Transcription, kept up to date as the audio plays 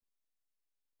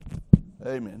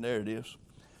Amen. There it is.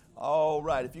 All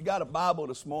right. If you got a Bible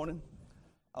this morning,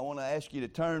 I want to ask you to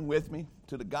turn with me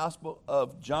to the Gospel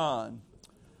of John,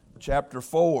 chapter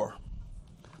 4.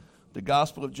 The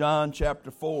Gospel of John, chapter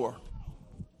 4.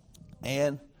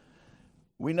 And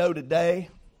we know today,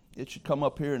 it should come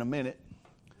up here in a minute,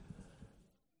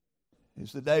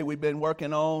 is the day we've been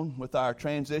working on with our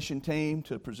transition team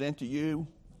to present to you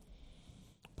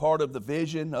part of the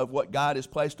vision of what God has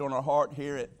placed on our heart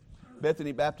here at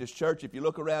Bethany Baptist Church. If you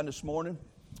look around this morning,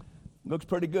 it looks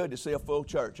pretty good to see a full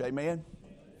church. Amen?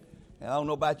 And I don't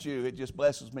know about you, it just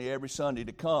blesses me every Sunday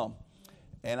to come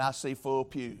and I see full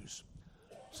pews.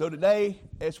 So today,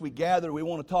 as we gather, we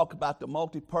want to talk about the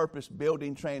multi-purpose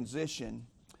building transition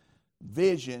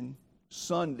vision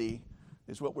Sunday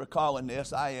is what we're calling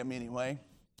this. I am anyway.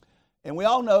 And we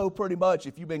all know pretty much,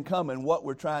 if you've been coming, what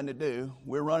we're trying to do.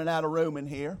 We're running out of room in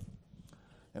here,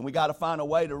 and we got to find a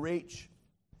way to reach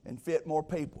and fit more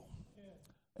people.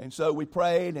 And so we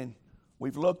prayed, and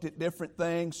we've looked at different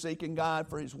things, seeking God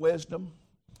for His wisdom,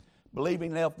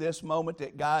 believing at this moment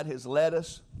that God has led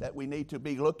us, that we need to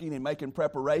be looking and making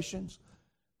preparations,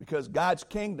 because God's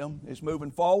kingdom is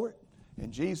moving forward,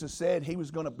 and Jesus said He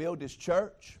was going to build His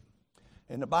church.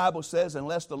 And the Bible says,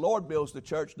 unless the Lord builds the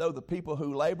church, though the people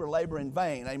who labor in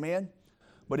vain. Amen?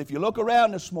 But if you look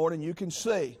around this morning, you can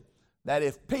see that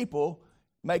if people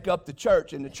make up the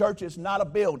church, and the church is not a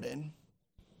building,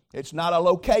 it's not a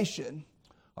location.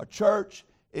 A church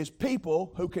is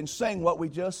people who can sing what we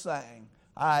just sang.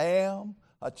 I am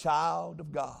a child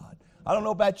of God. I don't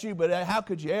know about you, but how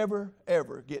could you ever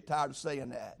get tired of saying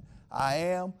that? I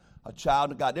am a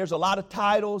child of God. There's a lot of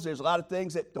titles, there's a lot of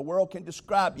things that the world can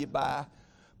describe you by,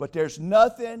 but there's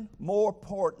nothing more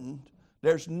important,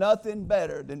 there's nothing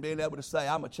better than being able to say,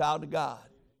 I'm a child of God.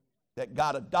 That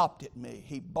God adopted me,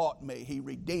 He bought me, He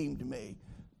redeemed me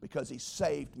because He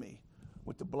saved me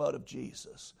with the blood of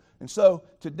Jesus. And so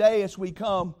today as we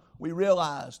come, we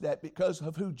realize that because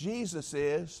of who Jesus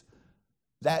is,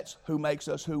 that's who makes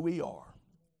us who we are.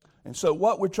 And so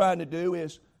what we're trying to do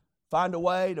is find a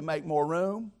way to make more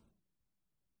room,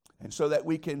 and so that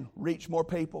we can reach more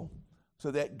people,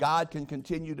 so that God can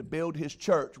continue to build His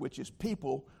church, which is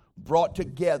people brought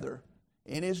together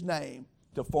in His name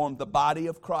to form the body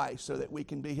of Christ, so that we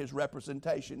can be His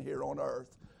representation here on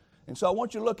earth. And so I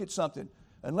want you to look at something.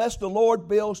 Unless the Lord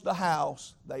builds the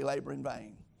house, they labor in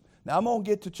vain. Now I'm going to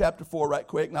get to chapter 4 right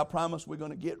quick, and I promise we're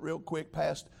going to get real quick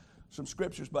past some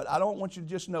scriptures, but I don't want you to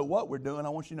just know what we're doing, I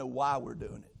want you to know why we're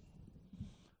doing it.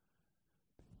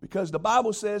 Because the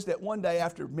Bible says that one day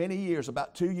after many years,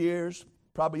 about 2 years,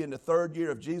 probably in the third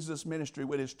year of Jesus' ministry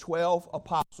with His 12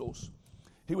 apostles,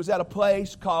 He was at a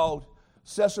place called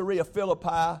Caesarea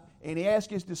Philippi, and He asked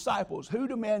His disciples, who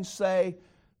do men say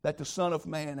that the Son of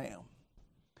Man am?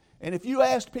 And if you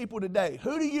asked people today,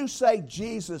 who do you say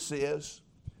Jesus is,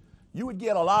 you would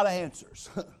get a lot of answers.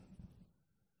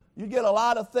 You'd get a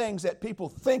lot of things that people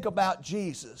think about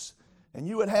Jesus, and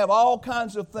you would have all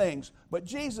kinds of things. But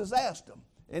Jesus asked them.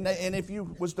 And if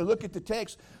you was to look at the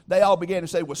text, they all began to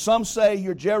say, well, some say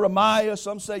you're Jeremiah,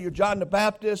 some say you're John the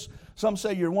Baptist, some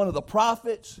say you're one of the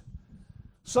prophets.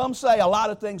 Some say a lot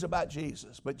of things about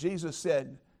Jesus. But Jesus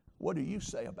said, what do you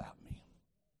say about me?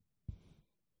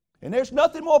 And there's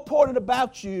nothing more important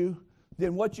about you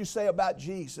than what you say about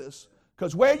Jesus,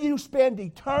 because where you spend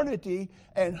eternity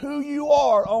and who you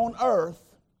are on earth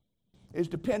is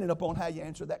dependent upon how you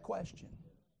answer that question.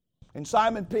 And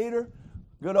Simon Peter,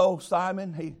 good old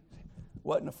Simon, he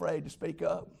wasn't afraid to speak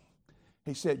up.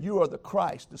 He said, you are the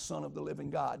Christ, the Son of the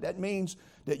living God. That means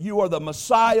that you are the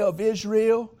Messiah of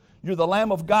Israel. You're the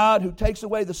Lamb of God who takes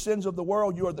away the sins of the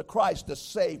world. You are the Christ, the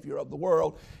Savior of the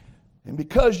world. And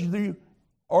because you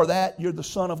are that, you're the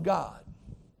Son of God,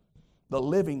 the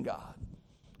living God.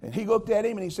 And he looked at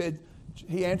him and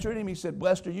he answered him, he said,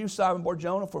 blessed are you, Simon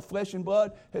Bar-Jonah, for flesh and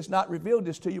blood has not revealed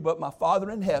this to you, but my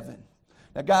Father in heaven.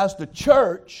 Now, guys, the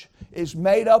church is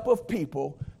made up of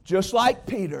people, just like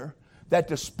Peter, that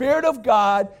the Spirit of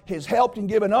God has helped and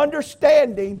given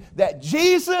understanding that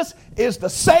Jesus is the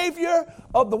Savior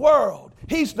of the world.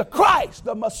 He's the Christ,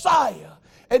 the Messiah,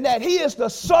 and that He is the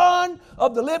Son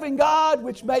of the living God,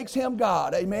 which makes Him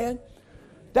God. Amen?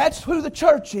 That's who the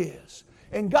church is.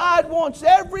 And God wants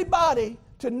everybody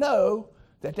to know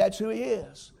that that's who He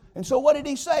is. And so what did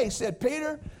He say? He said,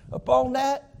 Peter, upon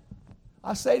that,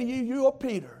 I say to you, you are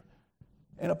Peter.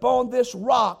 And upon this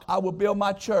rock I will build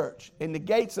my church. And the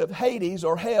gates of Hades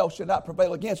or hell shall not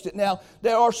prevail against it. Now,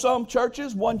 there are some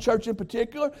churches, one church in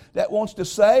particular, that wants to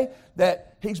say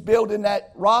that He's building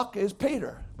that rock is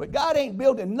Peter. But God ain't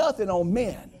building nothing on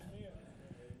men.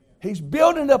 He's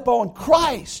building upon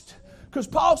Christ. Because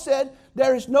Paul said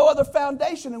there is no other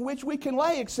foundation in which we can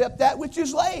lay except that which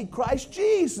is laid, Christ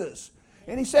Jesus.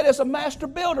 And he said, as a master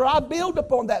builder, I build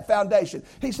upon that foundation.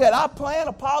 He said, I plant,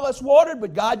 Apollos watered,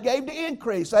 but God gave the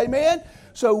increase. Amen?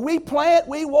 So we plant,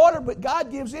 we water, but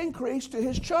God gives increase to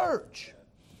His church.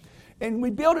 And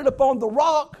we build it upon the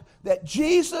rock that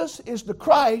Jesus is the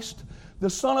Christ, the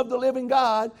Son of the living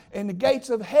God, and the gates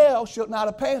of hell shall not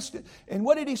have passed it. And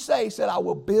what did He say? He said, I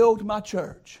will build my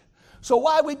church. So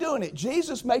why are we doing it?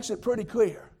 Jesus makes it pretty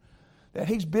clear that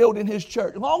He's building His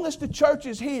church. As long as the church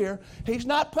is here, He's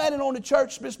not planning on the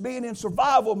church just being in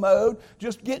survival mode,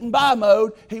 just getting by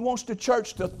mode. He wants the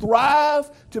church to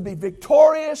thrive, to be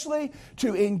victoriously,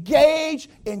 to engage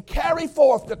and carry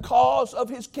forth the cause of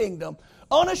His kingdom,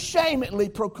 unashamedly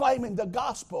proclaiming the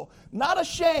gospel. Not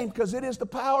ashamed, because it is the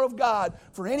power of God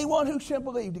for anyone who shall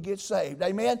believe to get saved.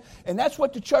 Amen? And that's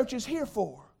what the church is here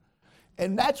for.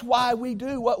 And that's why we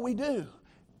do what we do.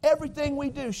 Everything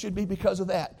we do should be because of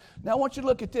that. Now I want you to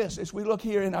look at this as we look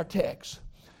here in our text.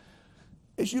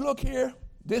 As you look here,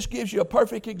 this gives you a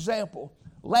perfect example.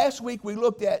 Last week we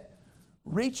looked at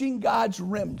reaching God's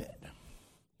remnant.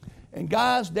 And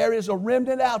guys, there is a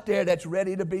remnant out there that's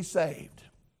ready to be saved.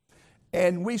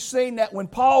 And we've seen that when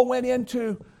Paul went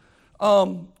into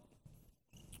help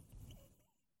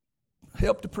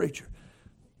the preacher.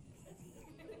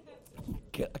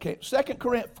 Okay, 2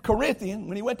 Corinthians,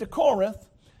 when he went to Corinth,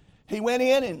 he went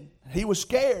in and he was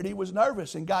scared. He was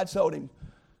nervous. And God told him,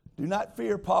 do not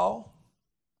fear, Paul.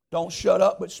 Don't shut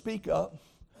up, but speak up.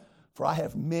 For I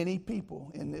have many people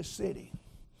in this city.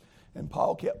 And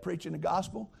Paul kept preaching the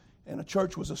gospel, and a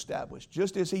church was established.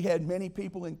 Just as he had many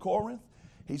people in Corinth,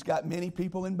 he's got many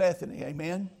people in Bethany.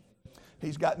 Amen?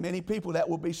 He's got many people that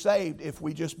will be saved if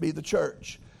we just be the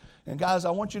church. And guys,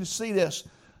 I want you to see this.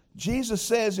 Jesus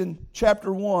says in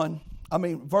chapter 4,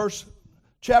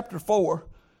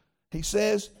 He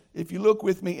says, if you look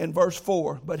with me in verse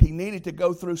 4, but He needed to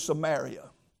go through Samaria.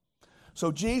 So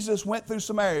Jesus went through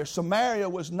Samaria. Samaria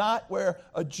was not where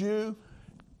a Jew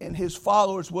and his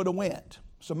followers would have went.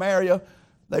 Samaria,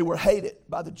 they were hated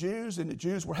by the Jews, and the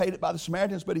Jews were hated by the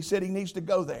Samaritans, but He said He needs to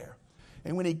go there.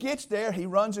 And when He gets there, He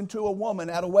runs into a woman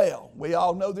at a well. We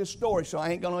all know this story, so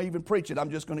I ain't going to even preach it.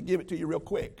 I'm just going to give it to you real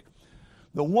quick.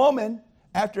 The woman,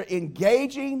 after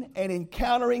engaging and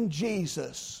encountering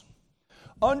Jesus,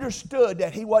 understood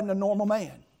that He wasn't a normal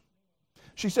man.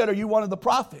 She said, are you one of the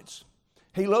prophets?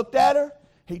 He looked at her.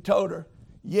 He told her,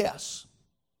 yes.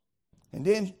 And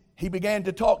then He began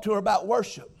to talk to her about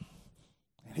worship.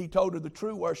 And He told her the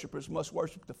true worshipers must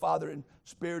worship the Father in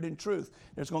spirit and truth.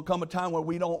 There's going to come a time where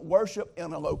we don't worship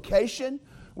in a location.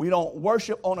 We don't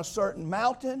worship on a certain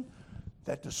mountain.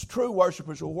 That the true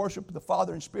worshipers will worship the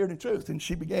Father in spirit and truth. And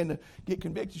she began to get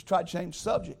convicted. She tried to change the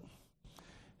subject.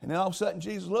 And then all of a sudden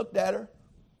Jesus looked at her,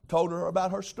 told her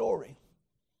about her story.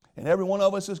 And every one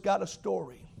of us has got a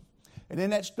story. And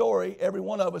in that story, every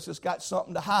one of us has got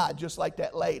something to hide, just like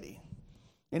that lady.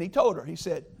 And He told her, He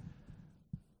said,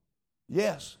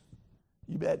 yes,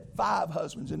 you've had 5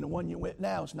 husbands, and the one you with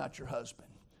now is not your husband.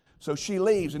 So she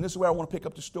leaves, and this is where I want to pick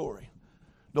up the story.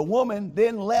 The woman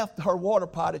then left her water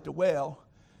pot at the well.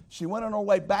 She went on her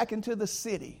way back into the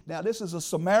city. Now, this is a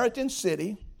Samaritan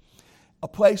city, a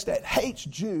place that hates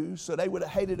Jews, so they would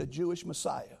have hated a Jewish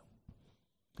Messiah.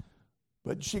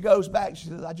 But she goes back. She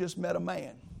says, I just met a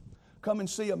man. Come and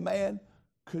see a man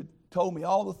who told me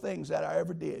all the things that I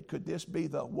ever did. Could this be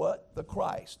the what? The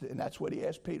Christ. And that's what he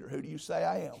asked Peter. Who do you say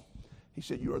I am? He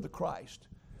said, you are the Christ.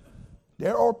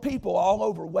 There are people all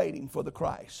over waiting for the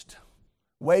Christ.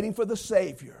 Waiting for the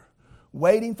Savior,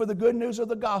 waiting for the good news of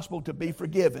the gospel to be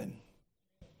forgiven.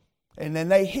 And then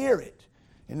they hear it,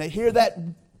 and they hear that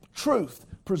truth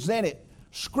presented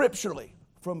scripturally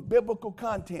from biblical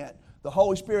content. The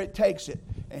Holy Spirit takes it,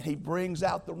 and He brings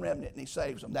out the remnant, and He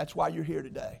saves them. That's why you're here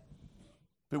today.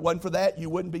 If it wasn't for that, you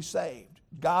wouldn't be saved.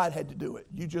 God had to do it.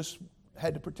 You just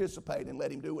had to participate and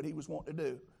let Him do what He was wanting to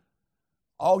do.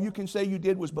 All you can say you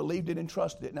did was believed it and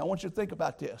trusted it. Now I want you to think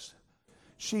about this.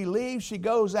 She leaves, she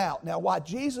goes out. Now, while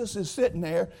Jesus is sitting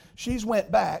there, she's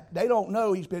went back. They don't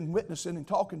know He's been witnessing and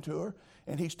talking to her,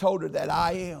 and He's told her that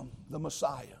I am the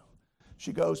Messiah.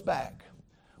 She goes back.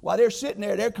 While they're sitting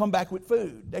there, they're come back with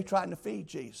food. They're trying to feed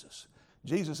Jesus.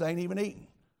 Jesus ain't even eating.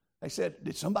 They said,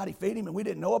 did somebody feed Him and we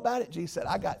didn't know about it? Jesus said,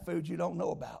 I got food you don't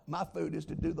know about. My food is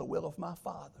to do the will of my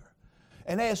Father.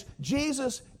 And as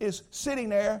Jesus is sitting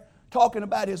there talking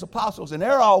about His apostles, and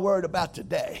they're all worried about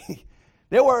today.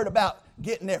 They're worried about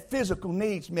getting their physical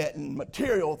needs met and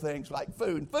material things like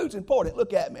food. And food's important.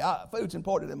 Look at me. Food's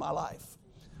important in my life.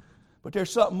 But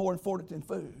there's something more important than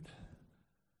food.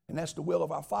 And that's the will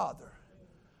of our Father.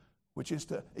 which is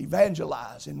to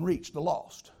evangelize and reach the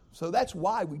lost. So that's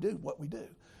why we do what we do.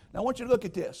 Now I want you to look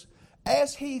at this.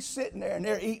 As he's sitting there and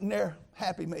they're eating their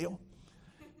Happy Meal,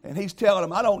 and he's telling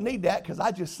them, I don't need that because I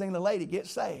just seen a lady get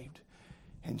saved.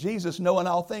 And Jesus, knowing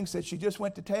all things, said she just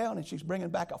went to town and she's bringing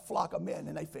back a flock of men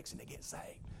and they fixing to get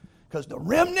saved. Because the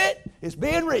remnant is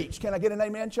being reached. Can I get an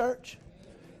amen, church?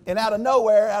 And out of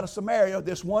nowhere, out of Samaria,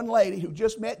 this one lady who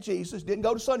just met Jesus, didn't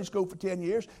go to Sunday school for 10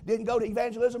 years, didn't go to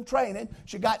evangelism training.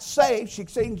 She got saved. She'd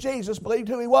seen Jesus, believed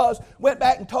who he was, went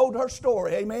back and told her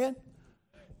story. Amen?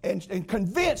 And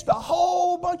convinced a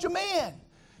whole bunch of men.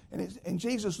 And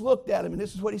Jesus looked at him, and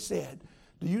this is what he said.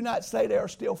 Do you not say there are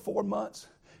still 4 months,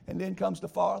 and then comes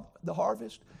the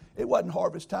harvest? It wasn't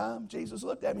harvest time. Jesus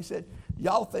looked at me and said,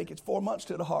 y'all think it's 4 months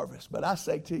to the harvest, but I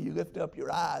say to you, lift up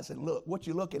your eyes and look. What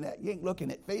you looking at? You ain't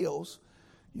looking at fields.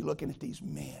 You're looking at these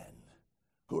men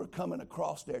who are coming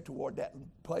across there toward that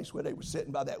place where they were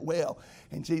sitting by that well.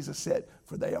 And Jesus said,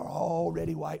 for they are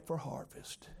already white for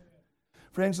harvest.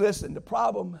 Friends, listen, the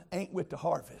problem ain't with the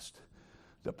harvest.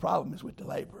 The problem is with the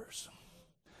laborers.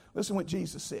 Listen what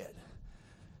Jesus said.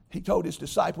 He told his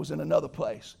disciples in another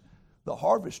place, the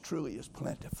harvest truly is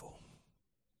plentiful.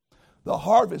 The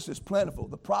harvest is plentiful.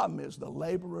 The problem is the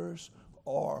laborers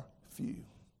are few.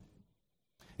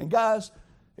 And guys,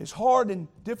 as hard and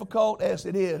difficult as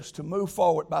it is to move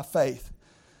forward by faith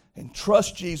and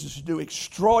trust Jesus to do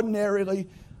extraordinarily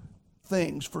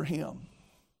things for him,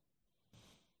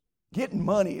 getting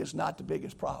money is not the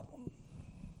biggest problem.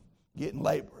 Getting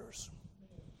laborers.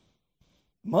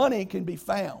 Money can be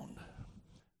found.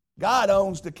 God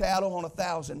owns the cattle on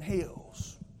 1,000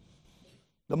 hills.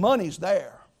 The money's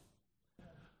there.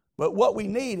 But what we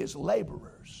need is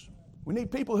laborers. We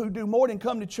need people who do more than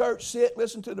come to church, sit,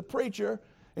 listen to the preacher,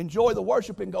 enjoy the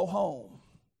worship, and go home.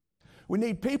 We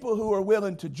need people who are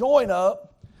willing to join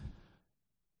up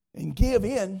and give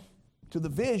in to the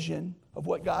vision of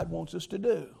what God wants us to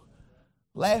do.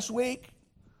 Last week,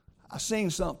 I seen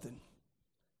something,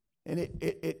 and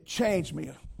it changed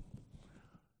me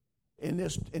in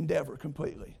this endeavor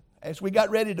completely. As we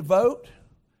got ready to vote,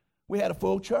 we had a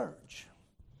full church.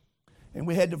 And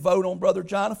we had to vote on Brother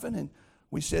Jonathan, and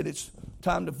we said it's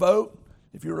time to vote.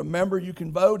 If you're a member, you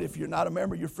can vote. If you're not a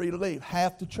member, you're free to leave.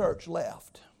 Half the church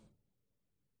left.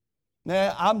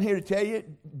 Now, I'm here to tell you,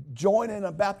 joining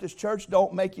a Baptist church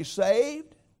don't make you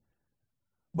saved.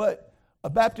 But a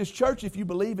Baptist church, if you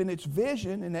believe in its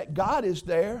vision and that God is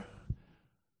there,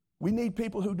 we need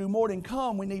people who do more than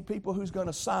come. We need people who's going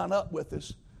to sign up with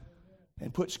us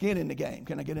and put skin in the game.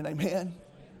 Can I get an amen?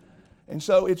 And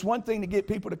so it's one thing to get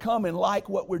people to come and like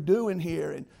what we're doing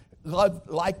here and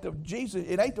like the Jesus.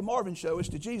 It ain't the Marvin show, it's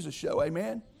the Jesus show.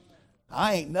 Amen?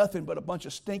 I ain't nothing but a bunch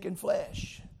of stinking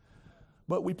flesh.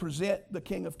 But we present the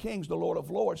King of Kings, the Lord of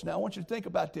Lords. Now I want you to think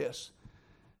about this.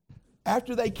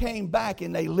 After they came back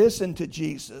and they listened to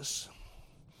Jesus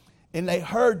and they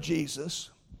heard Jesus,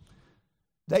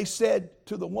 they said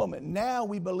to the woman, now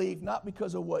we believe not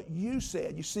because of what you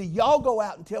said. You see, y'all go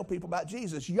out and tell people about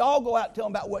Jesus. Y'all go out and tell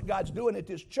them about what God's doing at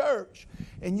this church.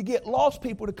 And you get lost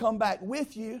people to come back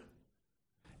with you.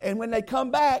 And when they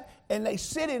come back and they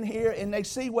sit in here and they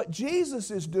see what Jesus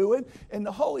is doing and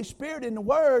the Holy Spirit in the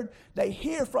Word, they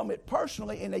hear from it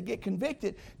personally and they get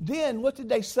convicted. Then what did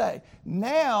they say?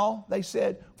 Now they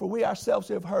said, for we ourselves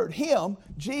have heard Him,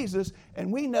 Jesus,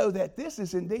 and we know that this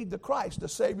is indeed the Christ, the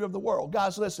Savior of the world.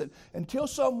 Guys, listen, until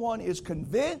someone is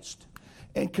convinced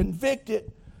and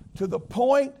convicted to the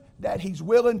point that he's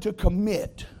willing to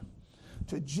commit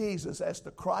to Jesus as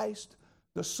the Christ,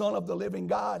 the Son of the living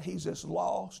God, he's as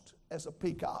lost as a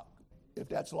peacock. If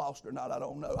that's lost or not, I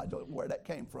don't know. I don't know where that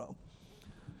came from.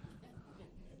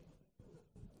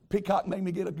 Peacock made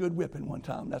me get a good whipping one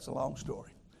time. That's a long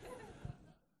story.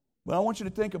 But I want you to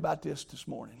think about this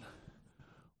morning.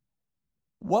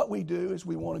 What we do is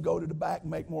we want to go to the back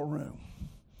and make more room.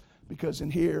 Because in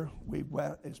here, we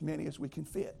want as many as we can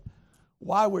fit.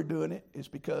 Why we're doing it is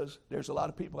because there's a lot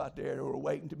of people out there who are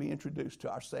waiting to be introduced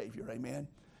to our Savior. Amen.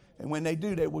 And when they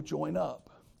do, they will join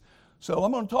up. So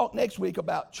I'm going to talk next week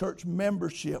about church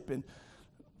membership and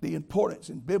the importance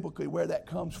and biblically where that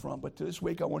comes from. But this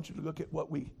week I want you to look at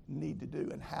what we need to do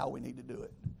and how we need to do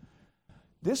it.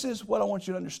 This is what I want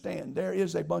you to understand. There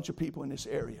is a bunch of people in this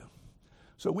area.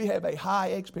 So we have a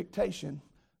high expectation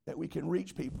that we can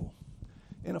reach people.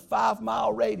 In a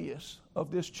 5-mile radius of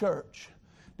this church,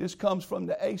 this comes from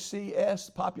the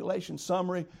ACS population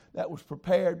summary that was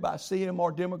prepared by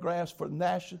CMR Demographs for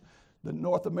the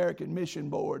North American Mission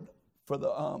Board for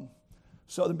the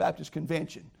Southern Baptist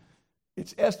Convention.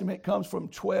 Its estimate comes from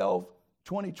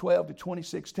 2012 to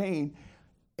 2016.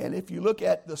 And if you look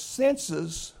at the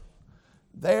census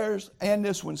And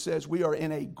this one says, we are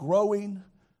in a growing,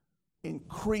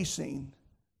 increasing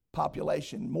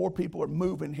population. More people are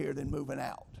moving here than moving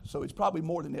out. So it's probably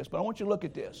more than this. But I want you to look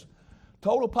at this.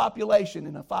 Total population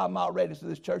in a 5-mile radius of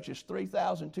this church is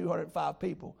 3,205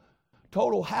 people.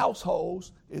 Total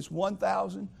households is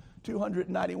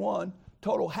 1,291.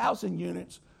 Total housing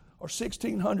units are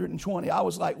 1,620. I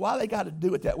was like, why they got to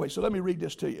do it that way? So let me read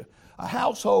this to you. A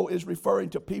household is referring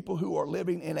to people who are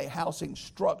living in a housing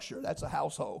structure. That's a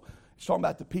household. It's talking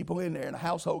about the people in there, and a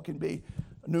household can be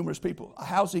numerous people. A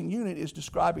housing unit is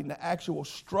describing the actual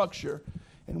structure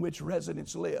in which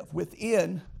residents live.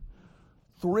 Within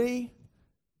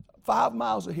 5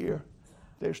 miles of here,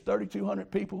 there's 3,200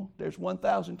 people. There's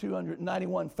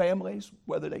 1,291 families,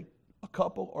 whether they a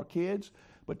couple or kids.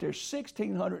 But there's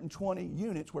 1,620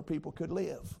 units where people could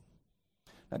live.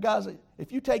 Now, guys,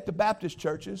 if you take the Baptist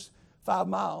churches 5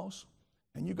 miles,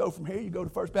 and you go from here, you go to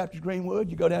First Baptist Greenwood,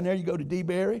 you go down there, you go to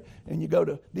DeBerry, and you go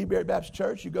to DeBerry Baptist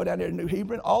Church, you go down there to New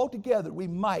Hebron, all together we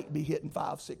might be hitting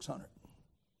 500-600.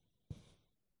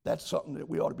 That's something that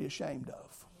we ought to be ashamed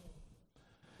of.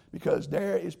 Because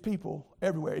there is people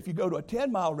everywhere. If you go to a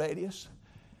 10-mile radius,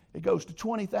 it goes to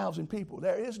 20,000 people.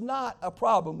 There is not a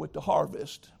problem with the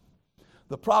harvest.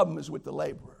 The problem is with the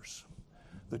laborers.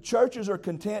 The churches are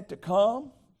content to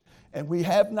come, and we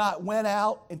have not went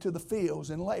out into the fields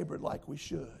and labored like we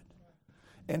should.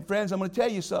 And friends, I'm going to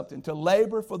tell you something. To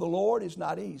labor for the Lord is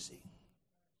not easy.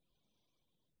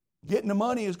 Getting the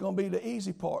money is going to be the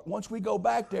easy part. Once we go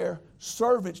back there,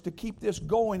 servants to keep this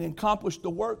going and accomplish the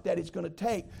work that it's going to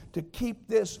take to keep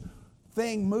this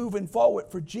thing moving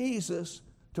forward for Jesus,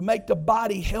 to make the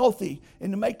body healthy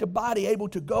and to make the body able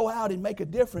to go out and make a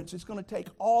difference. It's going to take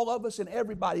all of us and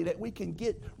everybody that we can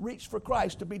reach for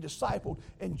Christ to be discipled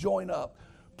and join up.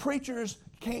 Preachers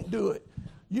can't do it.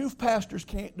 Youth pastors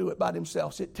can't do it by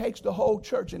themselves. It takes the whole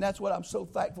church, and that's what I'm so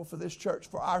thankful for this church.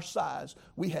 For our size,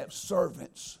 we have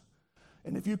servants.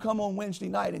 And if you come on Wednesday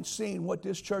night and seen what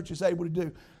this church is able to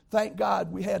do, thank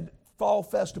God we had Fall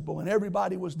Festival and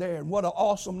everybody was there, and what an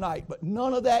awesome night. But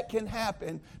none of that can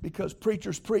happen because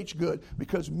preachers preach good,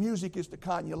 because music is the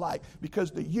kind you like,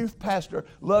 because the youth pastor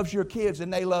loves your kids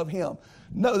and they love him.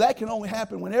 No, that can only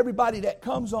happen when everybody that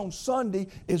comes on Sunday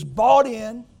is bought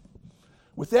in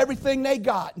with everything they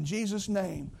got in Jesus'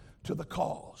 name to the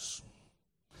cause.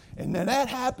 And then that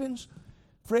happens,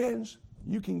 friends,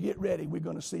 you can get ready. We're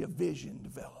going to see a vision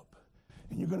develop,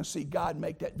 and you're going to see God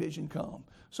make that vision come.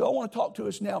 So I want to talk to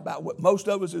us now about what most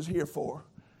of us is here for.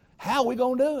 How are we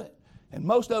going to do it? And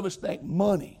most of us think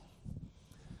money.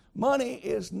 Money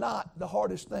is not the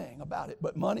hardest thing about it,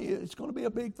 but money is going to be a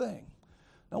big thing.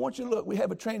 Now I want you to look. We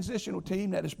have a transitional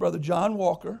team. That is Brother John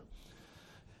Walker.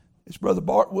 It's Brother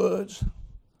Bart Woods.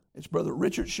 It's Brother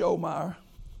Richard Schomeyer.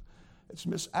 It's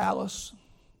Miss Alice.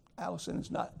 Allison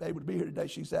is not able to be here today.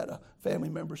 She's at a family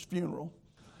member's funeral.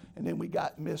 And then we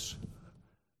got Miss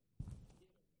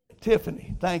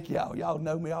Tiffany. Thank y'all. Y'all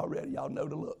know me already. Y'all know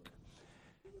the look.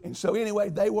 And so anyway,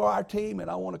 they were our team, and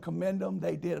I want to commend them.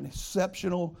 They did an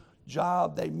exceptional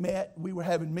job. They met. We were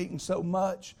having meetings so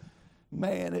much.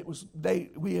 Man,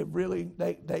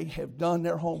 they have done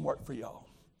their homework for y'all.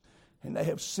 And they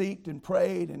have seeked and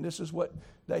prayed, and this is what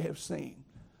they have seen.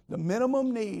 The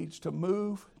minimum needs to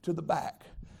move to the back.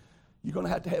 You're going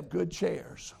to have good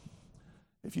chairs.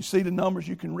 If you see the numbers,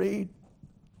 you can read.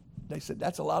 They said,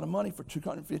 that's a lot of money for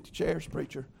 250 chairs,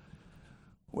 preacher.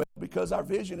 Well, because our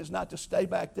vision is not to stay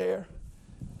back there.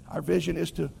 Our vision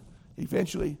is to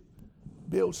eventually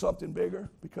build something bigger,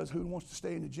 because who wants to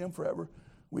stay in the gym forever?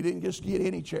 We didn't just get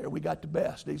any chair. We got the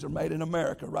best. These are made in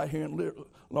America right here in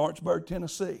Lawrenceburg,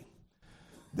 Tennessee.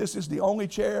 This is the only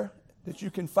chair that you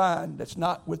can find that's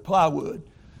not with plywood.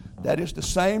 That is the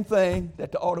same thing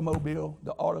that the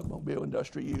automobile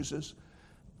industry uses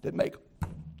that make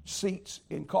seats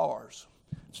in cars.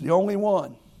 It's the only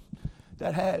one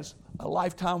that has a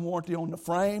lifetime warranty on the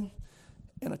frame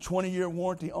and a 20-year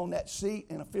warranty on that seat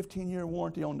and a 15-year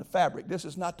warranty on the fabric. This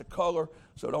is not the color,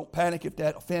 so don't panic if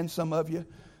that offends some of you.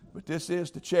 But this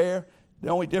is the chair. The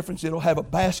only difference, it'll have a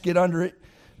basket under it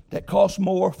that costs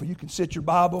more for you can sit your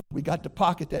Bible. We got the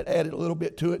pocket that added a little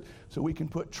bit to it so we can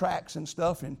put tracts and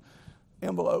stuff in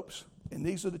envelopes. And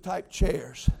these are the type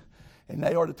chairs. And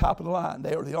they are the top of the line.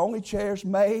 They are the only chairs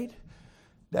made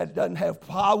that doesn't have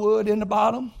plywood in the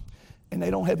bottom, and they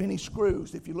don't have any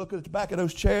screws. If you look at the back of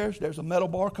those chairs, there's a metal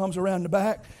bar comes around the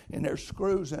back, and there's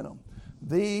screws in them.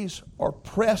 These are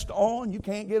pressed on. You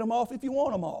can't get them off if you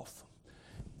want them off.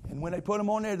 And when they put them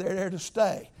on there, they're there to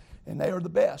stay, and they are the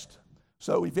best.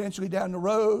 So eventually down the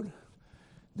road,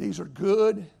 these are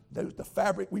good. The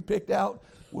fabric we picked out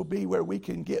will be where we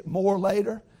can get more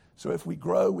later. So if we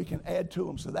grow, we can add to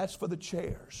them. So that's for the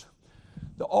chairs.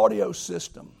 The audio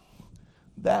system,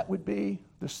 that would be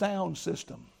the sound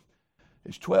system.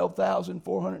 It's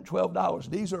 $12,412.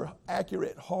 These are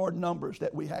accurate, hard numbers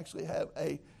that we actually have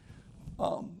a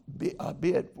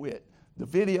bid with. The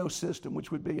video system,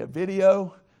 which would be a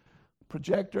video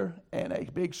projector and a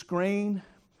big screen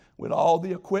with all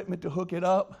the equipment to hook it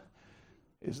up,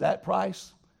 is that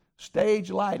price. Stage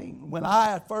lighting. When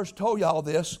I first told y'all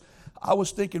this, I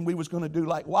was thinking we was going to do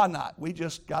like, why not? We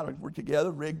just we're together,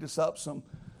 rigged us up some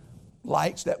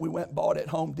lights that we went and bought at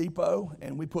Home Depot,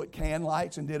 and we put can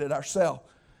lights and did it ourselves.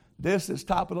 This is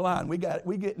top of the line. We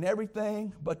getting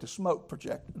everything but the smoke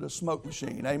projector, the smoke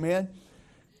machine. Amen.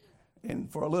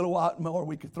 And for a little while more,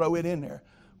 we could throw it in there.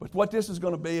 But what this is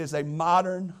going to be is a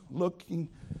modern-looking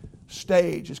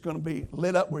stage. It's going to be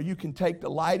lit up where you can take the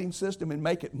lighting system and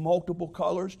make it multiple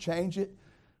colors, change it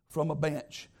from a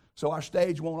bench. So our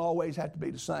stage won't always have to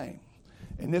be the same.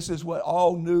 And this is what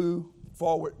all new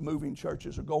forward-moving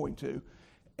churches are going to.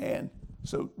 And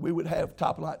so we would have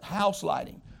top-line house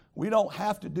lighting. We don't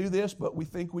have to do this, but we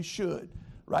think we should.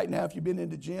 Right now, if you've been in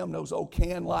the gym, those old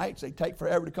can lights, they take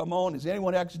forever to come on. Has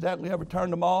anyone accidentally ever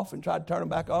turned them off and tried to turn them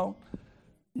back on?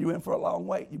 You in for a long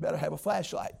wait. You better have a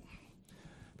flashlight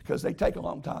because they take a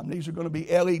long time. These are going to be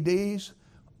LEDs,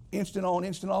 instant on,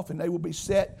 instant off, and they will be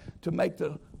set to make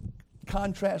the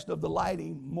contrast of the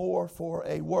lighting more for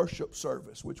a worship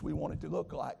service, which we want it to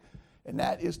look like. And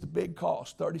that is the big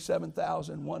cost,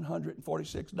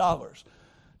 $37,146.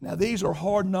 Now, these are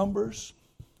hard numbers,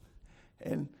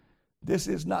 and this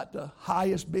is not the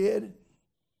highest bid,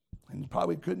 and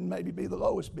probably couldn't maybe be the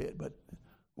lowest bid, but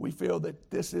we feel that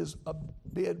this is a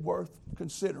bid worth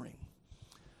considering.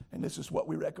 And this is what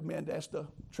we recommend as the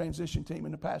transition team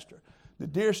and the pastor. The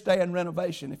deer stand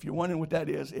renovation, if you're wondering what that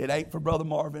is, it ain't for Brother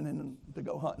Marvin and to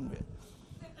go hunting with.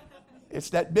 It's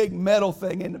that big metal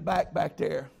thing in the back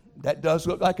there. That does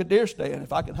look like a deer stand.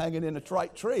 If I can hang it in a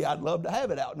tree, I'd love to have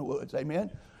it out in the woods.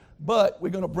 Amen. But we're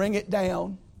going to bring it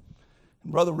down.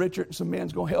 And Brother Richard and some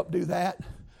men's going to help do that.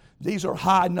 These are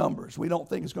high numbers. We don't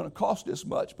think it's going to cost this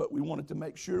much, but we wanted to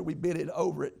make sure we bid it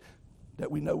over it, that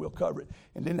we know we'll cover it.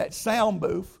 And then that sound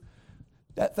booth,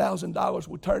 that $1,000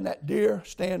 will turn that deer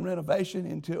stand renovation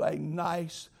into a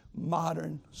nice,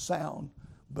 modern sound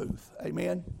booth.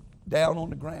 Amen? Down on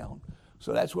the ground.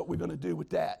 So that's what we're going to do with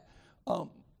that.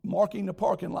 Marking the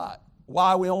parking lot.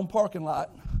 Why are we on parking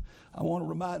lot? I want to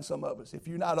remind some of us, if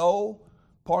you're not old,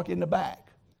 park in the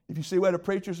back. If you see where the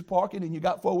preachers are parking and you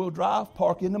got four-wheel drive,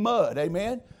 park in the mud.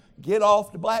 Amen? Get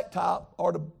off the blacktop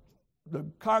or the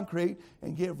concrete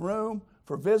and give room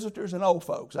for visitors and old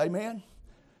folks. Amen?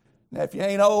 Now, if you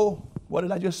ain't old, what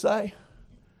did I just say?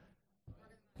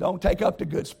 Don't take up the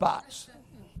good spots.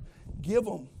 Give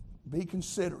them. Be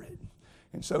considerate.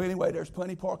 And so anyway, there's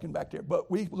plenty of parking back there.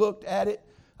 But we looked at it.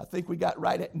 I think we got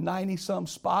right at 90-some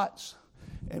spots.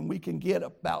 And we can get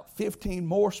about 15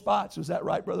 more spots. Is that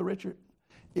right, Brother Richard?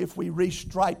 If we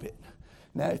restripe it.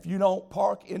 Now, if you don't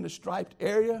park in the striped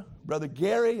area, Brother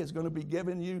Gary is going to be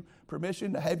giving you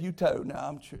permission to have you towed.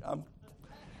 Now,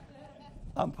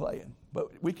 I'm playing. But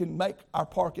we can make our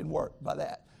parking work by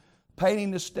that.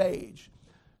 Painting the stage.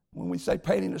 When we say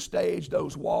painting the stage,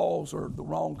 those walls are the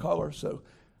wrong color. So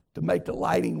to make the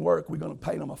lighting work, we're going to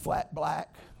paint them a flat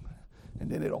black. And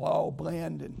then it'll all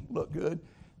blend and look good.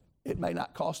 It may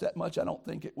not cost that much. I don't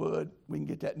think it would. We can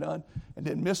get that done. And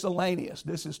then miscellaneous.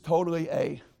 This is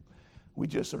totally we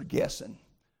just are guessing.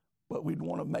 But we'd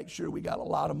want to make sure we got a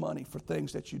lot of money for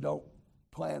things that you don't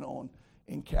plan on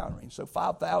encountering. So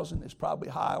 $5,000 is probably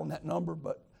high on that number,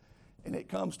 and it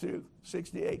comes to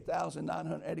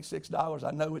 $68,986.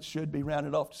 I know it should be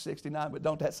rounded off to 69, but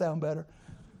don't that sound better?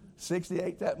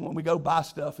 68. That when we go buy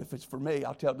stuff, if it's for me,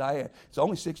 I'll tell Diane it's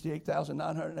only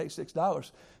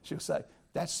 $68,986. She'll say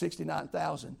that's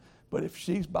 $69,000. But if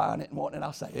she's buying it and wanting it,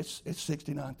 I'll say it's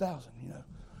 $69,000.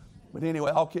 But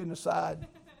anyway, all kidding aside,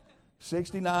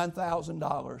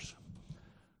 $69,000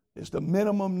 is the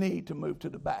minimum need to move to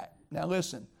the back. Now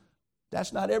listen,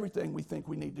 that's not everything we think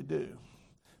we need to do,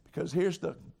 because here's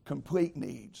the complete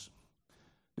needs.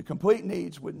 The complete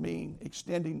needs would mean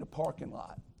extending the parking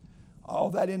lot. All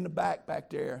that in the back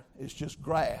there is just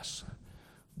grass.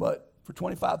 But for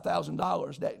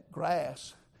 $25,000, that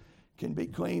grass can be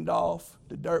cleaned off,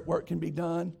 the dirt work can be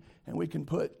done, and we can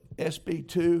put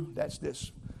SB2, that's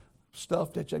this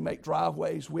stuff that they make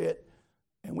driveways with,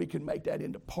 and we can make that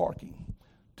into parking.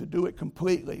 To do it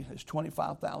completely is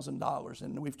 $25,000,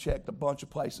 and we've checked a bunch of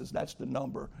places. That's the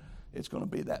number. It's going to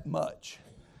be that much.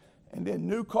 And then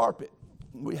new carpet.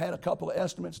 We had a couple of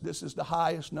estimates. This is the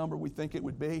highest number we think it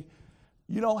would be.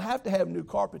 You don't have to have new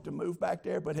carpet to move back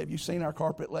there, but have you seen our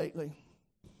carpet lately?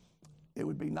 It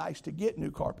would be nice to get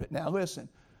new carpet. Now listen,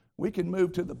 we can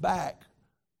move to the back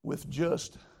with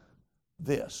just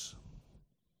this.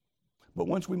 But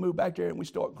once we move back there and we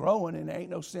start growing, and there ain't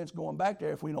no sense going back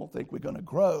there if we don't think we're going to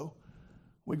grow,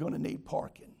 we're going to need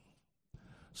parking.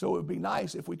 So it would be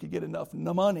nice if we could get enough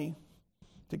money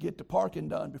to get the parking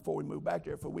done before we move back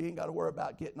there. For we ain't got to worry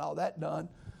about getting all that done,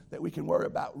 that we can worry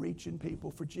about reaching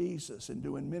people for Jesus and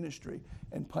doing ministry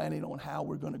and planning on how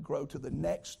we're going to grow to the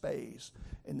next phase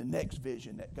and the next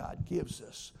vision that God gives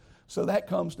us. So that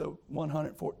comes to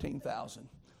 $114,000.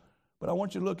 But I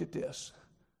want you to look at this.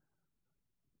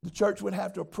 The church would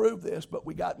have to approve this, but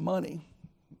we got money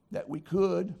that we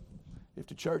could, if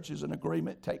the church is in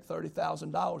agreement, take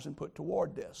 $30,000 and put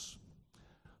toward this.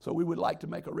 So we would like to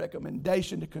make a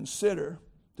recommendation to consider,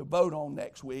 to vote on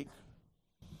next week,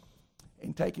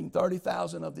 in taking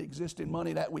 $30,000 of the existing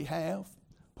money that we have,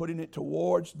 putting it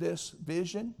towards this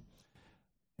vision,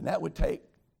 and that would take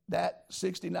that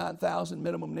 $69,000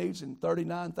 minimum needs and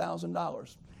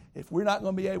 $39,000. If we're not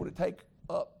going to be able to take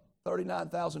up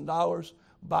 $39,000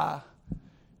 by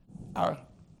our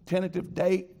tentative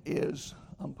date is,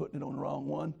 I'm putting it on the wrong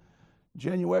one,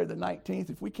 January the 19th.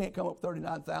 If we can't come up with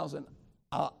 $39,000,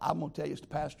 I'm going to tell you as the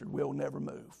pastor, we'll never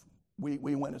move. We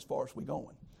went as far as we're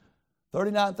going.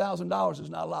 $39,000 is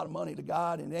not a lot of money to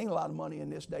God, and it ain't a lot of money in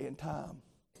this day and time.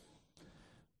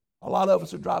 A lot of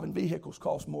us are driving vehicles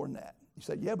cost more than that. You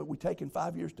say, yeah, but we're taking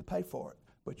 5 years to pay for it.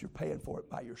 But you're paying for it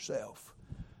by yourself.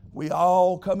 We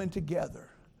all coming together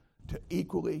to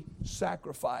equally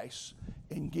sacrifice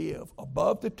and give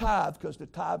above the tithe, because the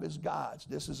tithe is God's.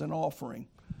 This is an offering.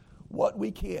 What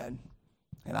we can,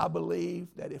 and I believe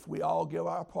that if we all give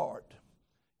our part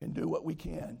and do what we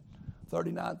can,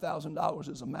 $39,000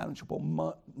 is a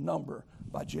manageable number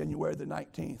by January the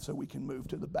 19th, so we can move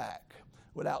to the back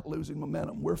without losing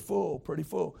momentum. We're full, pretty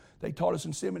full. They taught us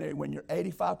in seminary, when you're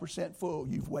 85% full,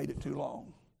 you've waited too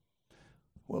long.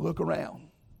 Well, look around.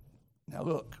 Now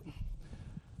look.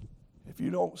 If you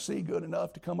don't see good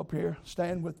enough to come up here,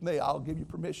 stand with me. I'll give you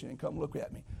permission and come look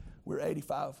at me. We're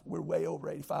 85. We're way over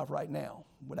 85 right now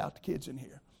without the kids in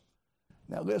here.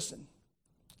 Now listen,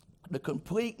 the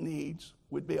complete needs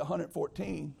would be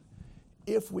 114.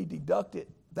 If we deducted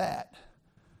that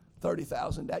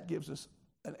 $30,000, that gives us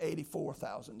an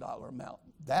 $84,000 amount.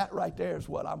 That right there is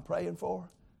what I'm praying for.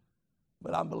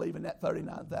 But I'm believing that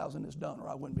 $39,000 is done, or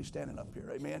I wouldn't be standing up here.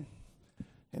 Amen.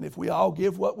 And if we all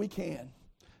give what we can,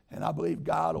 and I believe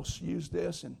God will use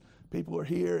this, and people are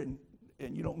here, and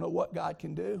you don't know what God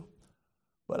can do.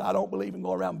 But I don't believe in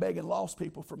going around begging lost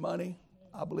people for money.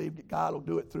 I believe that God will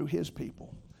do it through His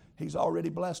people. He's already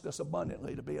blessed us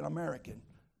abundantly to be an American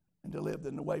and to live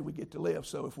in the way we get to live.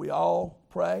 So if we all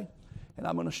pray, and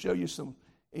I'm going to show you some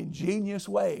ingenious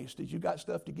ways that you got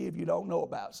stuff to give you don't know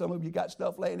about. Some of you got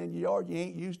stuff laying in your yard you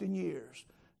ain't used in years.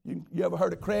 You ever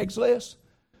heard of Craigslist?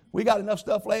 We got enough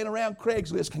stuff laying around.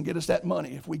 Craigslist can get us that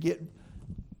money if we get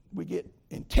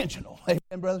intentional.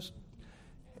 Amen, brothers?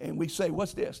 And we say,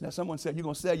 what's this? Now, someone said, you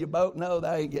going to sell your boat? No,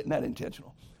 that ain't getting that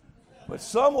intentional. But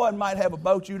someone might have a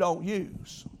boat you don't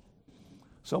use.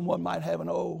 Someone might have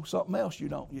something else you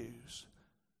don't use.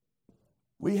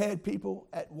 We had people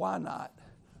at Why Not,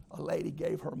 a lady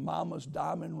gave her mama's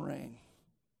diamond ring.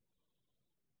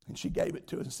 And she gave it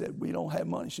to us and said, we don't have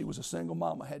money. She was a single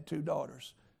mama, had 2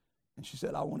 daughters. And she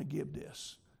said, I want to give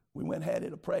this. We went and had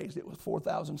it appraised. It was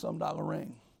 $4,000 some dollar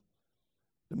ring.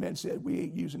 The men said, we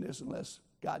ain't using this unless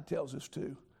God tells us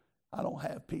to. I don't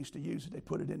have peace to use it. They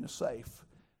put it in the safe.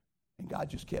 And God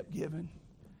just kept giving.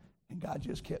 And God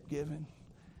just kept giving.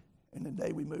 And the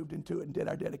day we moved into it and did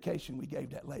our dedication, we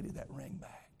gave that lady that ring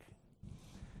back.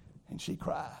 And she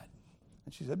cried.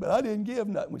 And she said, but I didn't give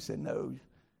nothing. We said, no,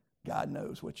 God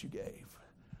knows what you gave.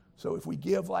 So if we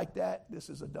give like that, this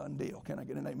is a done deal. Can I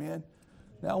get an amen?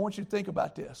 Now I want you to think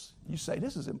about this. You say,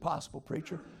 this is impossible,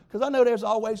 preacher. Because I know there's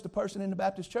always the person in the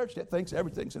Baptist church that thinks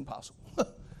everything's impossible.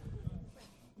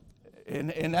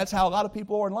 and that's how a lot of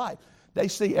people are in life. They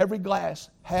see every glass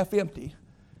half empty.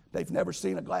 They've never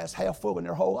seen a glass half full in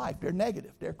their whole life. They're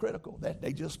negative. They're critical.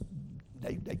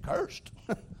 They cursed.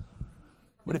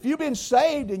 But if you've been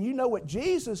saved and you know what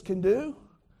Jesus can do,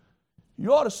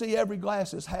 you ought to see every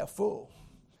glass as half full.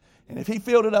 And if He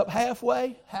filled it up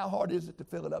halfway, how hard is it to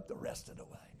fill it up the rest of the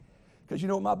way? Because you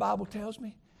know what my Bible tells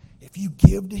me? If you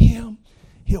give to Him,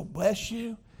 He'll bless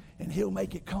you, and He'll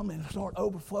make it come and start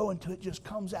overflowing until it just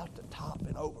comes out the top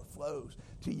and overflows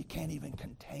till you can't even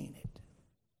contain it.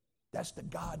 That's the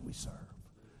God we serve.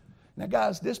 Now,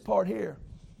 guys, this part here,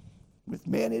 with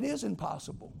men, it is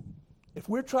impossible. If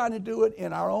we're trying to do it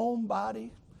in our own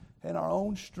body and our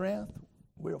own strength,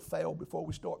 we'll fail before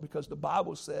we start, because the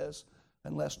Bible says,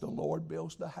 unless the Lord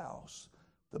builds the house,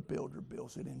 the builder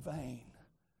builds it in vain.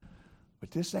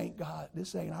 But this ain't God.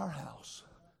 This ain't our house.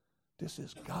 This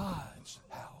is God's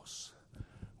house.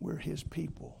 We're His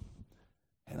people.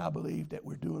 And I believe that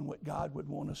we're doing what God would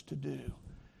want us to do.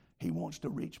 He wants to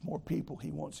reach more people.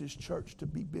 He wants His church to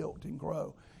be built and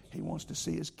grow. He wants to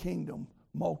see His kingdom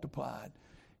multiplied.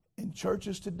 And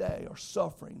churches today are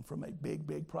suffering from a big,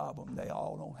 big problem. They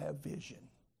all don't have vision.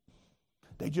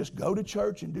 They just go to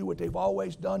church and do what they've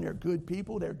always done. They're good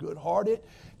people. They're good-hearted.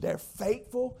 They're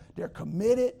faithful. They're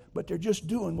committed. But they're just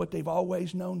doing what they've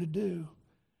always known to do.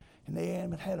 And they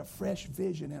haven't had a fresh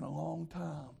vision in a long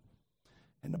time.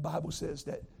 And the Bible says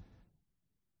that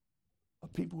a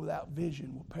people without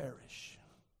vision will perish.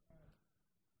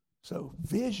 So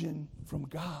vision from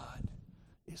God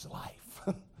is life.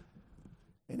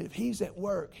 And if He's at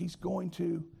work, He's going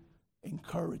to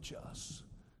encourage us.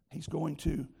 He's going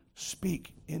to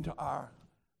speak into our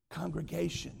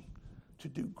congregation to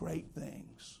do great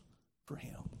things for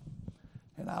Him.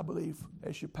 And I believe,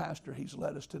 as your pastor, He's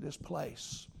led us to this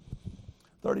place.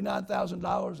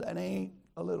 $39,000, that ain't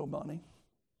a little money,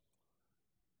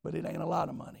 but it ain't a lot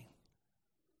of money.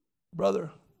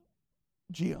 Brother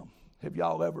Jim, have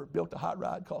y'all ever built a hot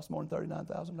rod cost more than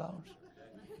 $39,000?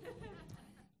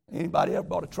 Anybody ever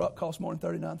bought a truck cost more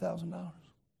than $39,000?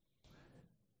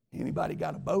 Anybody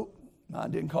got a boat?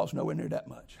 Mine didn't cost nowhere near that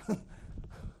much.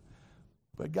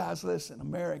 But guys, listen,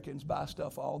 Americans buy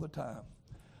stuff all the time.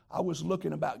 I was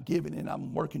looking about giving, and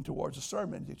I'm working towards a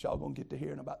sermon that y'all going to get to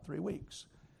hear in about 3 weeks.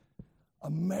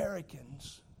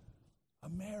 Americans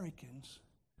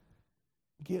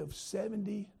give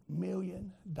 $70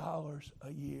 million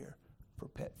a year for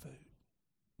pet food.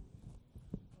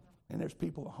 And there's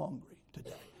people hungry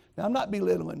today. Now, I'm not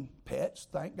belittling pets.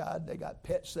 Thank God they got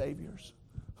pet saviors.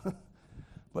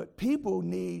 But people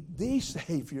need the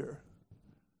Savior,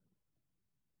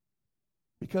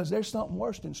 because there's something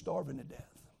worse than starving to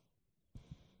death.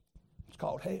 It's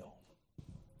called hell.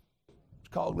 It's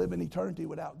called living eternity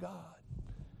without God.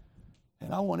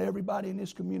 And I want everybody in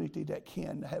this community that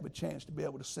can to have a chance to be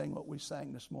able to sing what we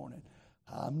sang this morning.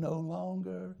 I'm no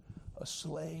longer a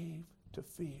slave to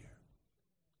fear.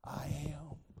 I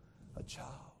am a child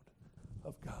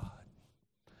of God.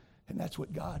 And that's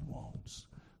what God wants.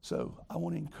 So I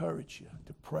want to encourage you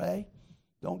to pray.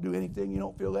 Don't do anything you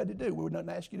don't feel led to do. We wouldn't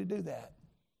ask you to do that.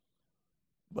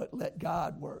 But let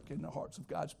God work in the hearts of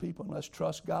God's people. And let's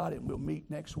trust God, and we'll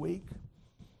meet next week.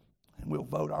 And we'll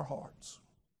vote our hearts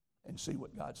and see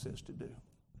what God says to do.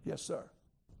 Yes, sir.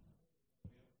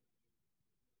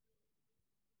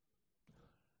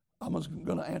 I'm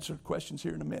going to answer questions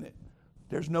here in a minute.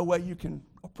 There's no way you can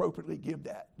appropriately give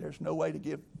that. There's no way to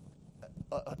give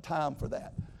a time for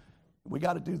that. We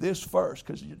got to do this first,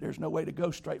 because there's no way to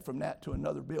go straight from that to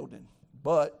another building.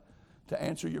 But to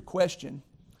answer your question,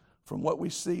 from what we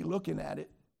see looking at it,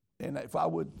 and if I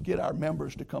would get our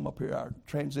members to come up here, our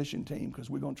transition team, because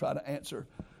we're going to try to answer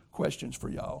questions for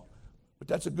y'all. But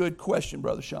that's a good question,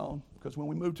 Brother Sean, because when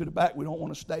we move to the back, we don't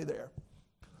want to stay there.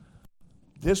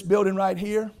 This building right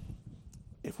here,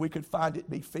 if we could find it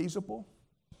be feasible,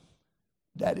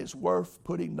 that is worth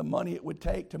putting the money it would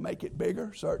take to make it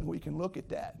bigger, certainly we can look at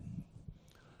that.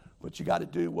 But you got to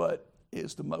do what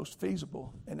is the most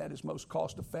feasible, and that is most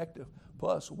cost effective,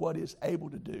 plus what is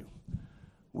able to do.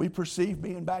 We perceive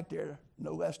being back there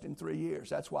no less than 3 years.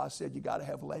 That's why I said you got to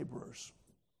have laborers.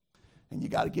 And you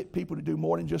got to get people to do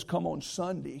more than just come on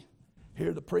Sunday,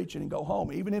 hear the preaching, and go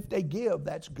home. Even if they give,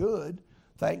 that's good.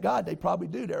 Thank God they probably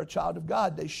do. They're a child of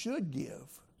God. They should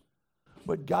give.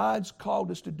 But God's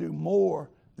called us to do more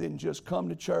than just come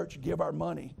to church, give our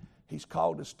money. He's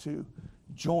called us to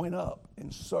join up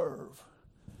and serve.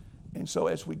 And so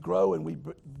as we grow and we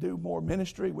do more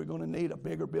ministry, we're going to need a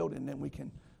bigger building than we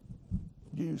can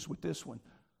use with this one.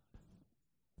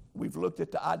 We've looked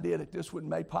at the idea that this one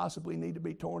may possibly need to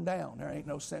be torn down. There ain't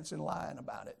no sense in lying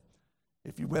about it.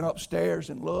 If you went upstairs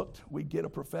and looked, we'd get a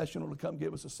professional to come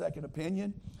give us a second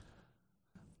opinion.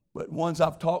 But ones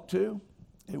I've talked to,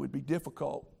 it would be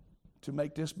difficult to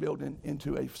make this building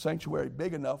into a sanctuary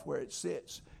big enough where it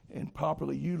sits and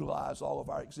properly utilize all of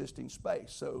our existing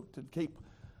space. So to keep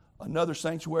another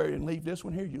sanctuary and leave this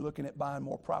one here, you're looking at buying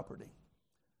more property.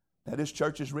 Now, this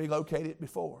church has relocated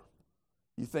before.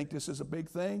 You think this is a big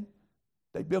thing?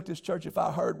 They built this church, if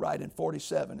I heard right, in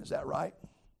 47. Is that right?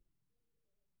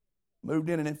 Moved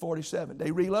in 47.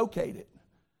 They relocated.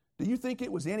 Do you think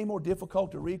it was any more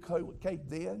difficult to relocate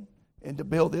then and to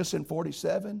build this in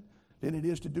 47 than it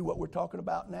is to do what we're talking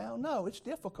about now? No, it's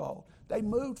difficult. They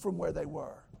moved from where they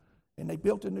were, and they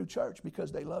built a new church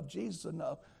because they loved Jesus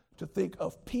enough to think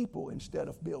of people instead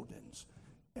of buildings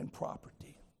and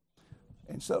property.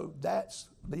 And so that's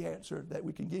the answer that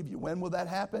we can give you. When will that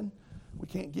happen? We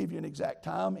can't give you an exact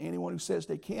time. Anyone who says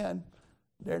they can,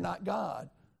 they're not God.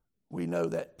 We know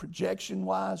that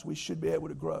projection-wise, we should be able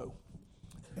to grow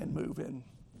and move in.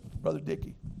 Brother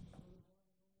Dickey.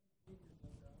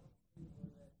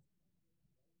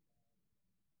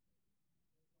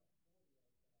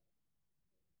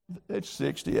 It's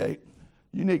 68.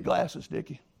 You need glasses,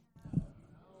 Dickey.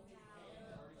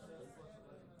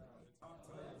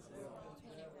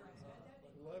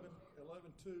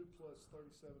 $11.2 plus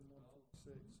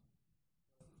 $37,146.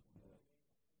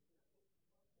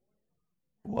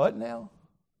 What now?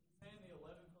 You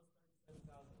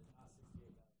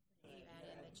add in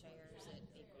the chairs, it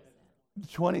equals that.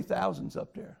 20,000's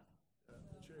up there.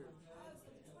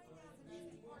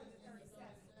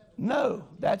 No,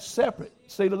 that's separate.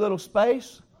 See the little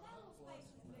space?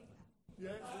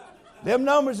 Them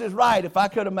numbers is right. If I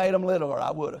could have made them littler,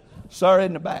 I would have. Sir,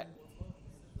 in the back.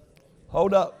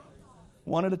 Hold up.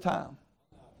 One at a time.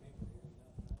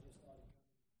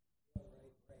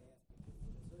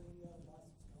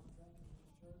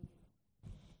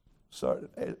 Sir,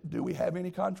 do we have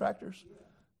any contractors?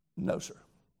 No, sir.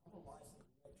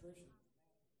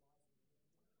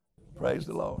 Praise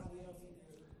the Lord.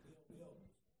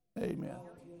 Amen.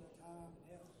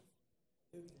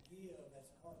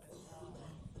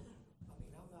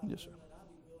 Yes, sir.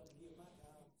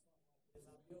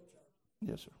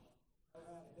 Yes, sir.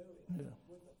 Yeah.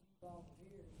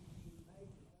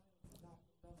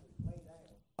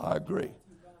 I agree.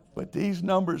 But these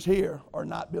numbers here are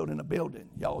not building a building.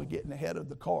 Y'all are getting ahead of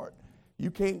the cart. You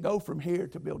can't go from here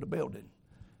to build a building.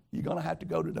 You're going to have to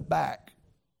go to the back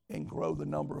and grow the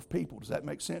number of people. Does that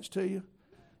make sense to you?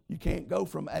 You can't go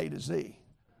from A to Z.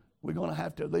 We're going to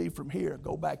have to leave from here,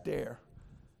 go back there,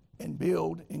 and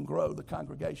build and grow the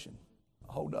congregation.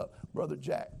 Hold up, Brother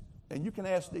Jack. And you can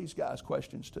ask these guys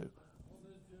questions too.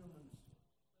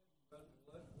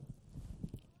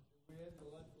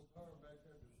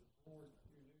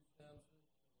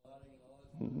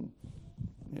 Mm-hmm.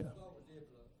 Yeah.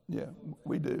 Yeah,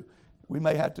 we do. We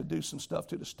may have to do some stuff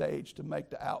to the stage to make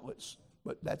the outlets,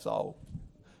 but that's all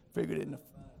figured in the,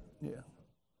 yeah.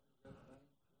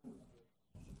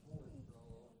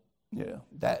 Yeah,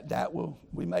 that will,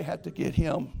 we may have to get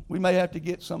him, we may have to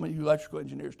get some of you electrical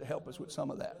engineers to help us with some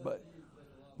of that, but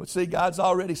see, God's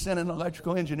already sent an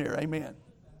electrical engineer, amen.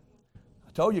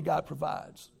 I told you God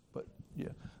provides, but yeah,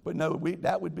 but no,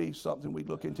 that would be something we'd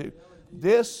look into.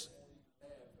 This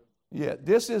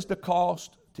is the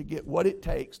cost to get what it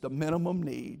takes, the minimum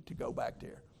need to go back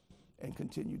there and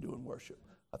continue doing worship.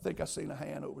 I think I seen a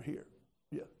hand over here,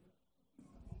 yeah.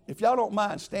 If y'all don't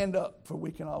mind, stand up for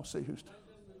we can all see who's.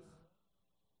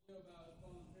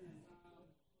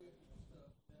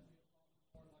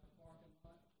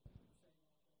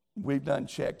 We've done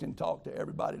checked and talked to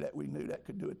everybody that we knew that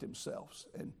could do it themselves.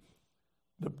 And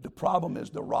the problem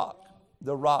is the rock.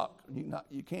 The rock,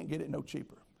 you can't get it no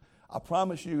cheaper. I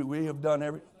promise you, we have done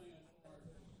every.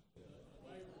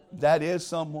 That is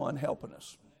someone helping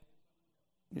us.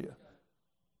 Yeah.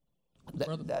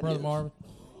 Brother Marvin,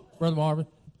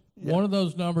 yeah. One of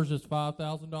those numbers is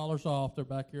 $5,000 off. They're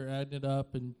back here adding it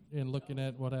up and looking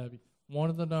at what have you.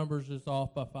 One of the numbers is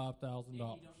off by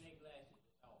 $5,000.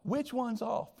 Which one's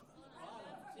off?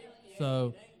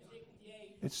 So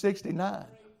it's 69.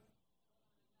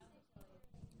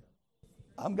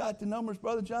 I've got the numbers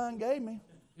Brother John gave me.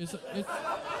 It's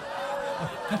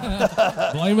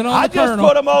blame it on I the just colonel.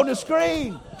 put them on the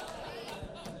screen.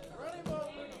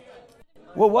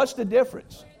 Well, what's the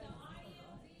difference?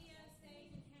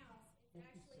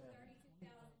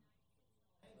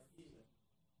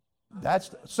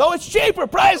 So it's cheaper.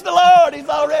 Praise the Lord. He's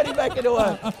already making it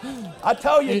work. I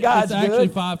told you, God's good. It's actually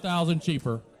good. $5,000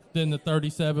 cheaper than the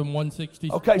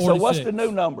 $37,160. Okay, so what's the new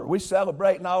number? We're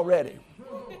celebrating already.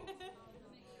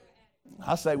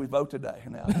 I say we vote today.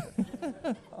 Now.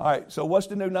 All right, so what's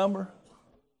the new number?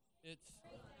 It's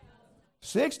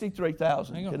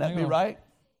 63,000. Can that be right?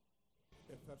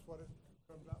 If that's what it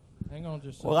comes out. Hang on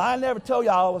just a Well, I never told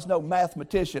you I was no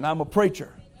mathematician. I'm a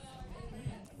preacher.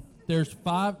 There's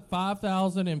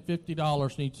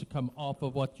 $5,050 needs to come off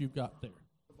of what you've got there.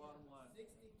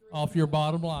 Off your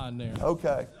bottom line there.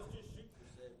 Okay.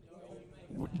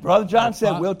 Brother John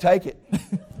said we'll take it.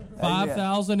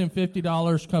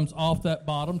 $5,050 comes off that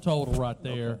bottom total right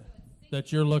there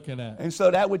that you're looking at. And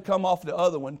so that would come off the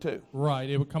other one too. Right.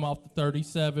 It would come off the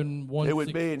 37,160. It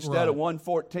would be instead of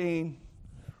 114.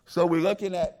 So we're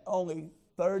looking at only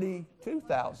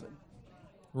 32,000.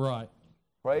 Right.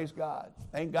 Praise God.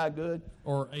 Ain't God good?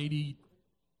 Or 80.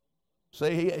 See,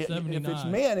 if it's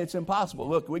 79. men, it's impossible.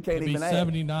 Look, we can't It'd be even add.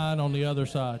 79 on the other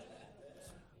side.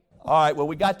 All right, well,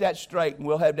 we got that straight, and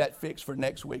we'll have that fixed for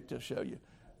next week to show you.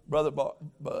 Brother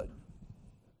Bud,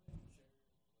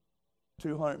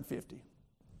 250.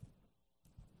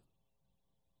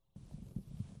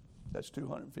 That's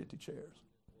 250 chairs.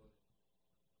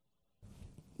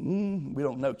 We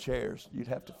don't know chairs. You'd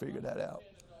have to figure that out.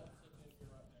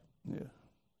 Yeah.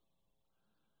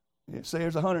 Yeah. Say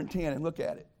there's 110, and look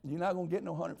at it. You're not going to get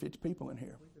no 150 people in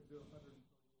here.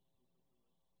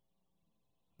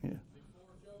 Yeah.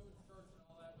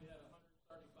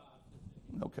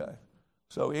 Okay.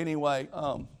 So anyway,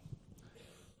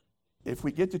 if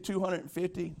we get to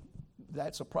 250,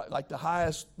 that's like the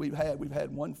highest we've had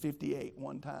 158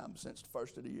 one time since the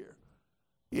first of the year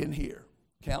in here,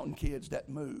 counting kids that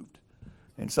moved.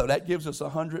 And so that gives us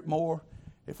 100 more.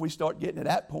 If we start getting to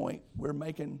that point, we're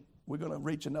going to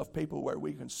reach enough people where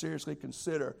we can seriously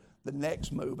consider the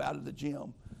next move out of the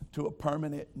gym to a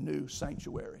permanent new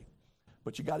sanctuary.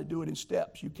 But you got to do it in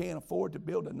steps. You can't afford to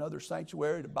build another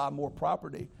sanctuary to buy more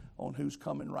property on who's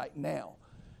coming right now.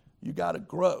 You got to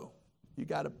grow. You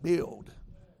got to build.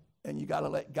 And you got to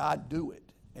let God do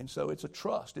it. And so it's a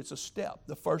trust. It's a step.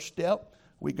 The first step,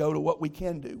 we go to what we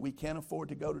can do. We can't afford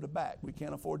to go to the back. We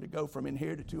can't afford to go from in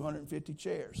here to 250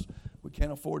 chairs. We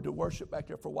can't afford to worship back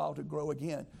there for a while to grow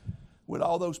again. With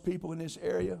all those people in this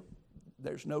area,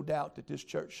 there's no doubt that this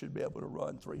church should be able to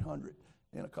run 300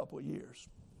 in a couple of years.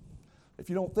 If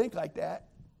you don't think like that,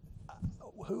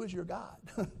 who is your God?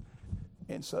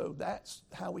 And so that's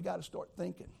how we got to start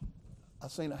thinking. I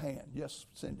seen a hand. Yes,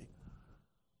 Cindy.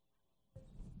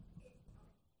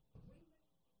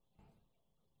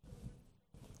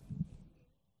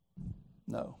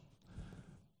 No.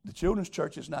 The children's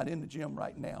church is not in the gym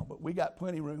right now, but we got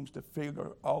plenty of rooms to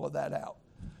figure all of that out.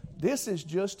 This is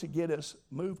just to get us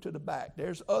moved to the back.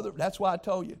 That's why I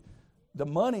told you, the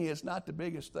money is not the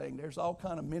biggest thing. There's all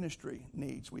kind of ministry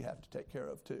needs we have to take care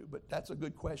of too, but that's a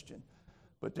good question.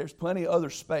 But there's plenty of other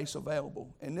space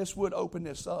available, and this would open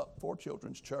this up for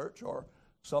children's church or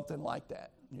something like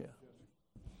that. Yeah.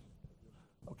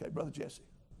 Okay, Brother Jesse.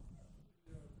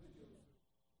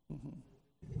 Mm-hmm.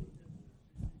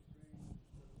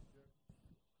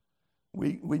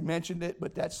 We mentioned it,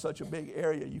 but that's such a big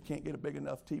area, you can't get a big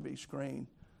enough TV screen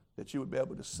that you would be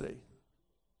able to see.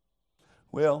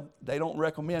 Well, they don't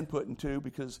recommend putting two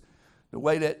because the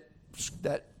way that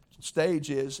stage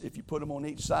is, if you put them on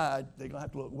each side, they're going to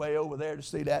have to look way over there to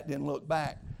see that, then look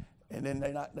back. And then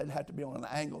they'd have to be on an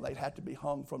angle. They'd have to be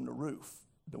hung from the roof,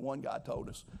 the one guy told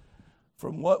us.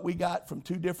 From what we got from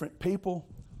two different people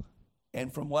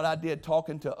and from what I did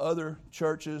talking to other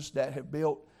churches that have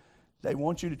built, they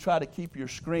want you to try to keep your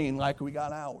screen like we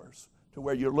got ours, to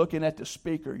where you're looking at the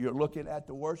speaker, you're looking at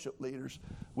the worship leaders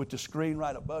with the screen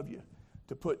right above you.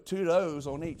 To put two of those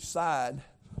on each side,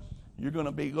 you're going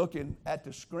to be looking at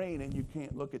the screen and you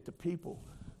can't look at the people.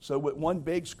 So with one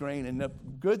big screen, and the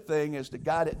good thing is the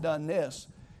guy that done this,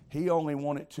 he only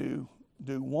wanted to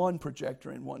do one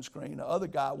projector in one screen. The other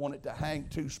guy wanted to hang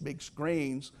two big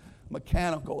screens,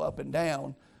 mechanical up and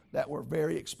down, that were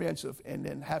very expensive, and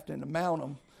then having to mount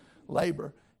them,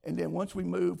 labor. And then once we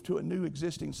move to a new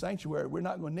existing sanctuary, we're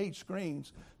not going to need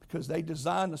screens because they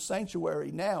designed the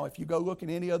sanctuary now. If you go look in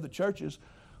any other churches,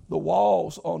 the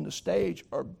walls on the stage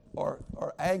are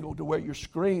angled to where your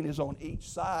screen is on each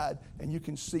side, and you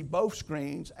can see both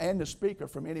screens and the speaker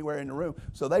from anywhere in the room.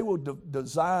 So they will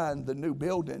design the new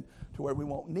building to where we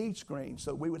won't need screens.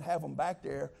 So we would have them back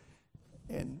there,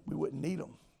 and we wouldn't need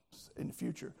them in the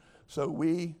future. So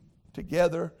we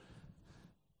together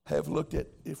have looked at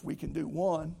if we can do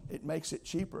one, it makes it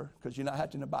cheaper because you're not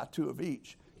having to buy two of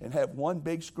each, and have one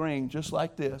big screen just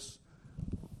like this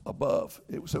above.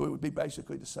 So it would be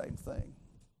basically the same thing.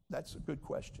 That's a good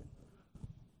question.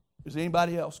 Does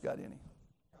anybody else got any?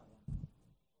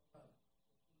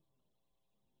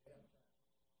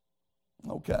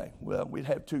 Okay, well, we'd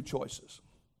have two choices.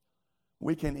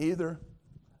 We can either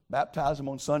baptize them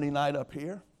on Sunday night up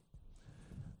here,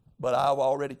 but I've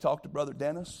already talked to Brother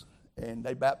Dennis, and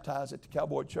they baptize at the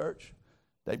Cowboy Church.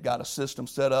 They've got a system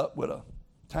set up with a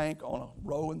tank on a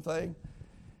rolling thing,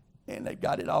 and they've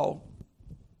got it all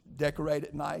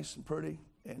decorated nice and pretty,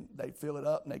 and they fill it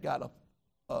up, and they got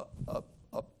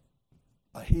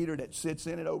a heater that sits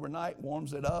in it overnight,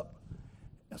 warms it up,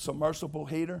 a submersible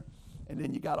heater, and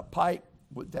then you got a pipe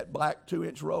with that black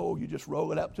 2-inch roll. You just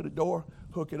roll it up to the door,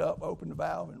 hook it up, open the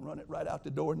valve, and run it right out the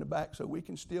door in the back. So we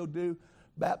can still do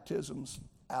baptisms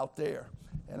out there.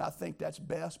 And I think that's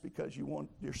best because you want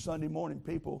your Sunday morning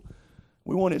people.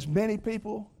 We want as many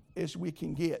people as we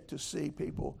can get to see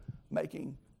people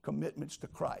making commitments to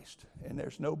Christ. And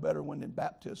there's no better one than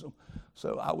baptism.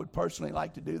 So I would personally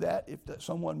like to do that. If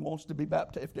someone wants to be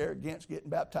baptized, if they're against getting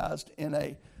baptized in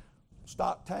a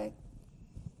stock tank,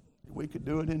 we could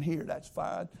do it in here. That's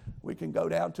fine. We can go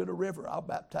down to the river. I'll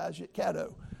baptize you at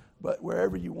Caddo. But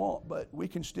wherever you want. But we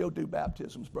can still do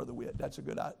baptisms, Brother Witt.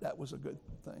 That was a good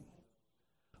thing.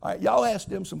 All right, y'all ask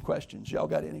them some questions. Y'all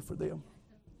got any for them?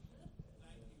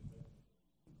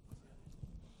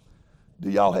 Do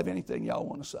y'all have anything y'all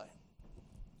want to say?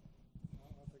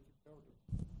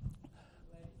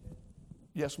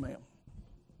 Yes, ma'am.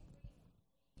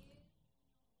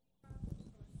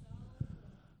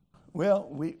 Well,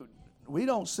 we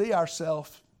don't see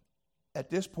ourselves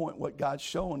at this point, what God's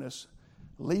showing us,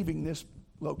 leaving this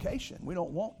location. We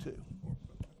don't want to.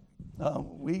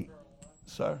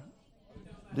 Sir,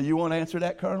 do you want to answer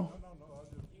that, Colonel?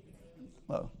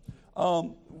 No.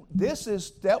 This is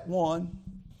step one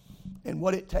in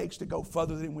what it takes to go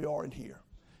further than we are in here.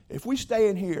 If we stay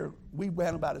in here, we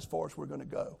went about as far as we're going to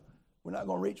go. We're not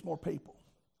going to reach more people.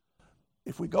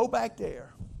 If we go back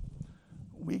there,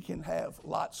 we can have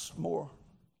lots more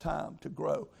time to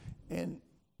grow. And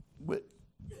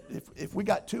if we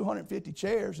got 250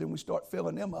 chairs and we start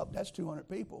filling them up, that's 200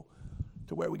 people.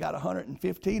 To where we got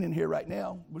 115 in here right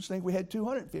now, we just think we had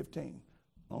 215.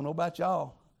 I don't know about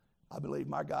y'all. I believe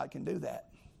my God can do that.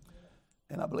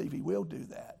 And I believe He will do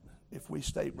that if we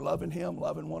stay loving Him,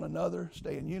 loving one another,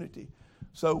 stay in unity.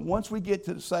 So once we get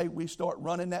to say we start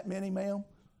running that many, ma'am,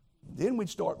 then we'd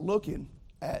start looking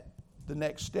at the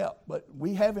next step. But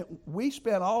we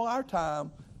spent all our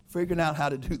time figuring out how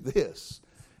to do this.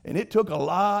 And it took a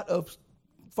lot of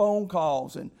phone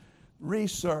calls and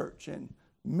research and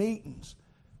meetings.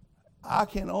 I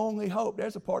can only hope,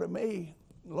 there's a part of me,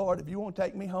 Lord, if you want to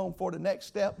take me home for the next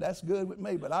step, that's good with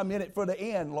me. But I'm in it for the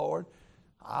end, Lord.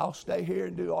 I'll stay here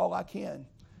and do all I can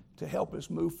to help us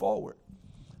move forward.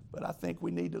 But I think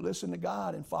we need to listen to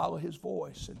God and follow His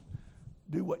voice and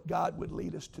do what God would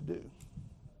lead us to do.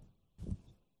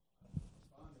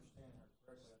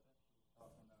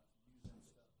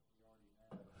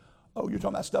 Oh, you're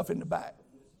talking about stuff in the back.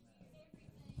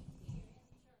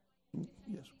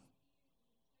 Yes.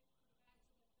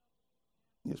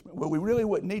 Yes, ma'am. Well, we really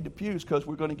wouldn't need the pews because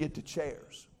we're going to get the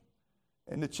chairs.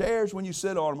 And the chairs, when you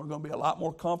sit on them, are going to be a lot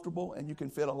more comfortable, and you can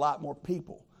fit a lot more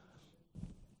people.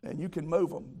 And you can move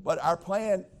them. But our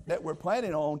plan that we're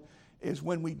planning on is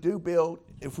when we do build,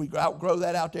 if we outgrow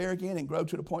that out there again and grow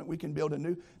to the point we can build a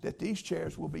new, that these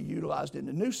chairs will be utilized in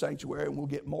the new sanctuary, and we'll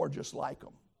get more just like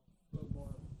them.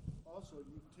 Also,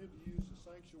 you tend to use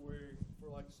the sanctuary for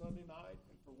like Sunday night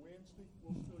and for Wednesday.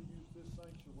 We'll still use this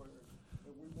sanctuary,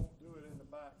 but we won't do it in the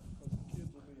back because the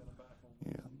kids will be in the back on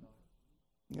Wednesday night.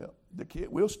 Yeah,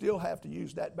 we'll still have to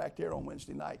use that back there on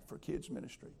Wednesday night for kids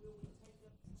ministry.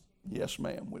 Yes,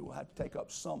 ma'am. We will have to take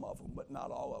up some of them, but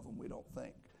not all of them, we don't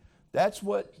think. That's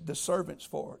what the servant's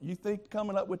for. You think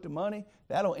coming up with the money,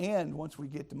 that'll end once we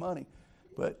get the money.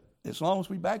 But as long as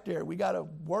we back there, we got to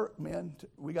work, man.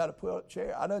 We got to put up a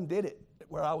chair. I done did it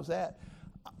where I was at.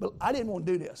 But I didn't want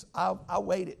to do this. I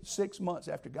waited 6 months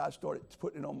after God started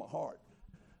putting it on my heart.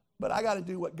 But I got to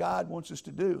do what God wants us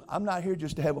to do. I'm not here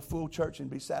just to have a full church and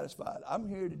be satisfied. I'm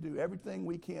here to do everything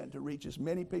we can to reach as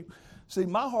many people. See,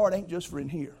 my heart ain't just for in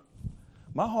here.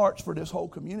 My heart's for this whole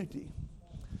community.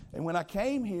 And when I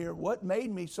came here, what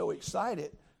made me so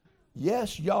excited,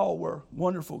 yes, y'all were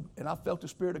wonderful, and I felt the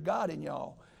Spirit of God in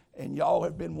y'all, and y'all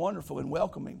have been wonderful and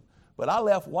welcoming. But I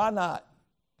left Why Not,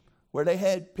 where they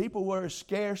had people were as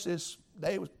scarce as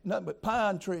they was nothing but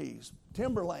pine trees,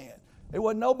 timberland. There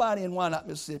wasn't nobody in Why Not,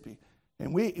 Mississippi.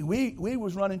 And we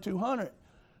was running 200.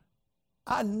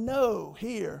 I know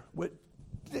here,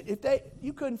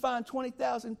 you couldn't find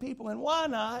 20,000 people in Why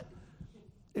Not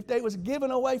if they was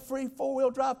giving away free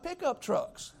four-wheel drive pickup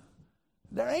trucks.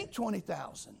 There ain't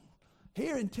 20,000.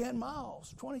 Here in 10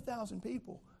 miles, 20,000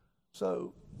 people.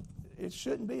 So it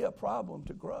shouldn't be a problem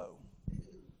to grow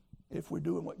if we're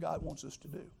doing what God wants us to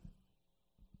do.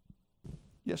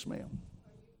 Yes, ma'am.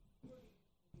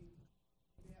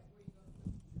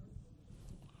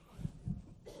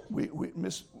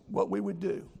 What we would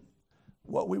do,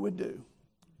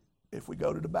 if we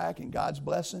go to the back in God's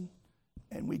blessing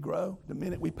and we grow, the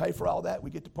minute we pay for all that,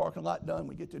 we get the parking lot done,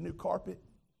 we get the new carpet,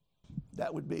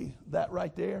 that would be that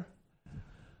right there.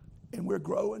 And we're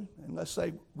growing, and let's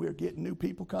say we're getting new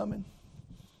people coming,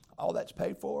 all that's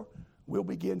paid for, we'll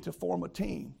begin to form a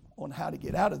team on how to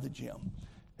get out of the gym.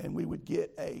 And we would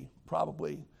get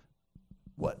probably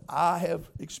what I have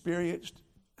experienced,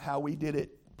 how we did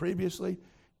it previously,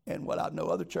 and what I know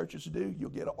other churches do. You'll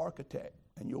get an architect,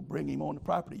 and you'll bring him on the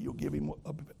property. You'll give him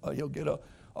he'll get a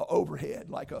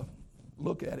overhead, like a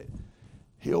look at it.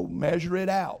 He'll measure it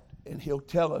out, and he'll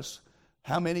tell us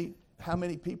how many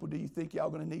people do you think y'all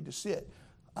going to need to sit.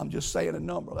 I'm just saying a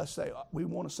number. Let's say we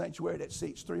want a sanctuary that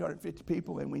seats 350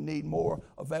 people, and we need more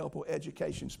available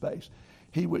education space.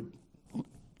 He would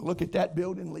look at that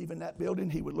building, leaving that building.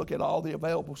 He would look at all the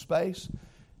available space.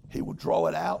 He will draw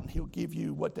it out, and he'll give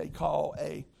you what they call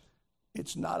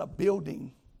it's not a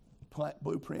building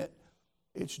blueprint.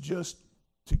 It's just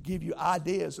to give you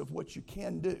ideas of what you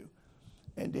can do.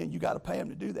 And then you got to pay him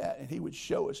to do that. And he would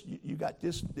show us, you got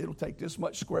this, it'll take this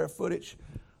much square footage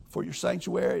for your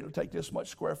sanctuary. It'll take this much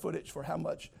square footage for how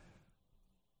much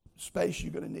space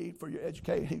you're going to need for your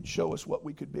education. He'd show us what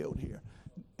we could build here.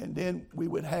 And then we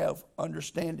would have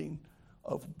understanding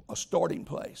of a starting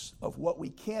place of what we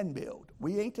can build.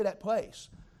 We ain't to that place.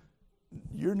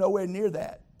 You're nowhere near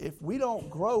that. If we don't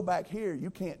grow back here, you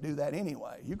can't do that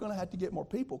anyway. You're going to have to get more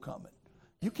people coming.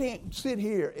 You can't sit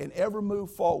here and ever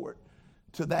move forward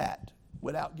to that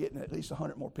without getting at least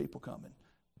 100 more people coming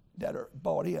that are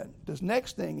bought in. The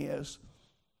next thing is,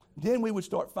 then we would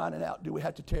start finding out, do we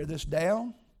have to tear this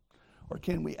down? Or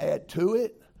can we add to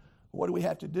it? What do we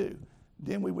have to do?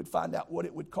 Then we would find out what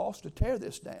it would cost to tear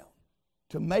this down,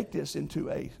 to make this into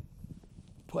a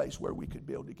place where we could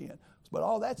build again. But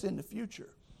all that's in the future.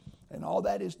 And all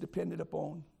that is dependent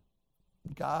upon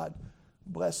God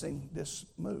blessing this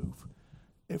move.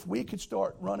 If we could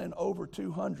start running over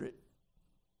 200,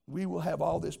 we will have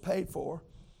all this paid for.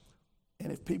 And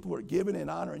if people are giving and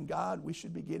honoring God, we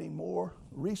should be getting more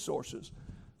resources.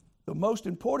 The most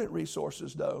important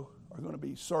resources, though, are going to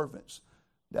be servants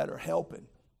that are helping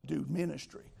do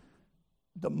ministry.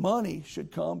 The money should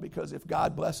come because if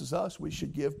God blesses us, we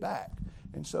should give back.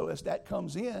 And so as that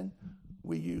comes in,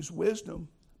 we use wisdom.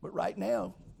 But right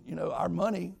now, our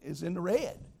money is in the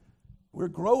red. We're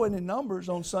growing in numbers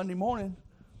on Sunday morning,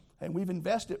 and we've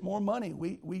invested more money.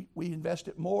 We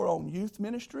invested more on youth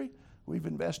ministry. We've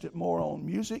invested more on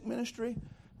music ministry.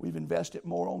 We've invested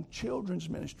more on children's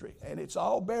ministry. And it's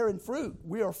all bearing fruit.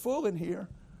 We are full in here,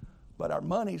 but our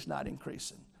money's not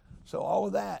increasing. So all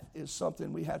of that is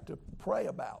something we have to pray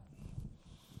about.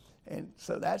 And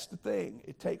so that's the thing.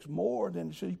 It takes more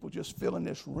than people just filling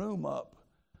this room up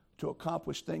to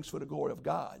accomplish things for the glory of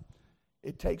God.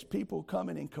 It takes people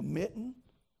coming and committing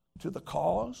to the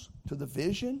cause, to the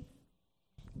vision,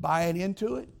 buying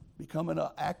into it, becoming an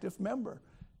active member,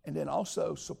 and then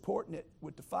also supporting it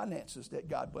with the finances that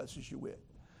God blesses you with.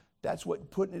 That's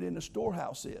what putting it in the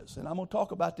storehouse is. And I'm going to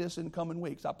talk about this in the coming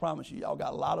weeks. I promise you, y'all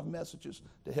got a lot of messages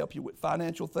to help you with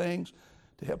financial things,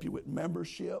 to help you with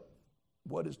membership.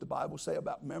 What does the Bible say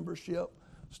about membership?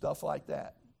 Stuff like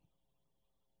that.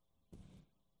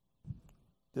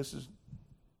 This is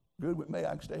good with me.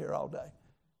 I can stay here all day.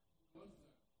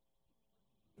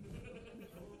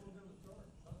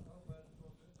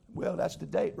 Well, that's the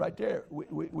date right there.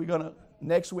 We're going to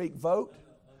next week vote.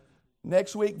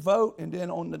 Next week vote, and then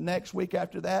on the next week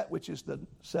after that, which is the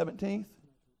 17th,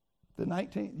 the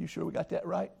 19th. You sure we got that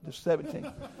right? The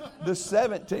 17th. The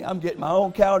 17th. I'm getting my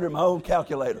own calendar, my own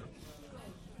calculator.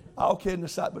 All kidding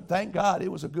aside, but thank God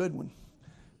it was a good one.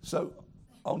 So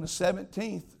on the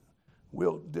 17th,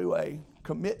 we'll do a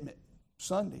commitment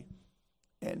Sunday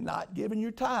and not giving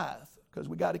your tithe because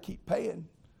we got to keep paying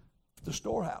the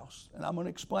storehouse. And I'm going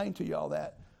to explain to y'all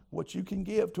that, what you can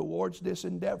give towards this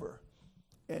endeavor.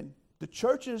 And the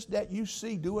churches that you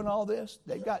see doing all this,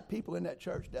 they've got people in that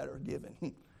church that are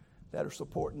giving, that are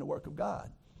supporting the work of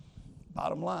God.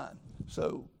 Bottom line.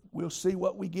 So we'll see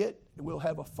what we get. We'll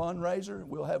have a fundraiser.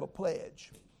 We'll have a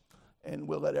pledge. And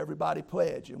we'll let everybody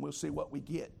pledge, and we'll see what we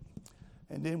get.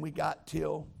 And then we got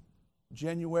till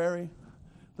January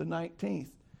the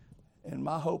 19th. And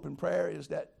my hope and prayer is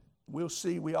that we'll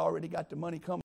see we already got the money coming.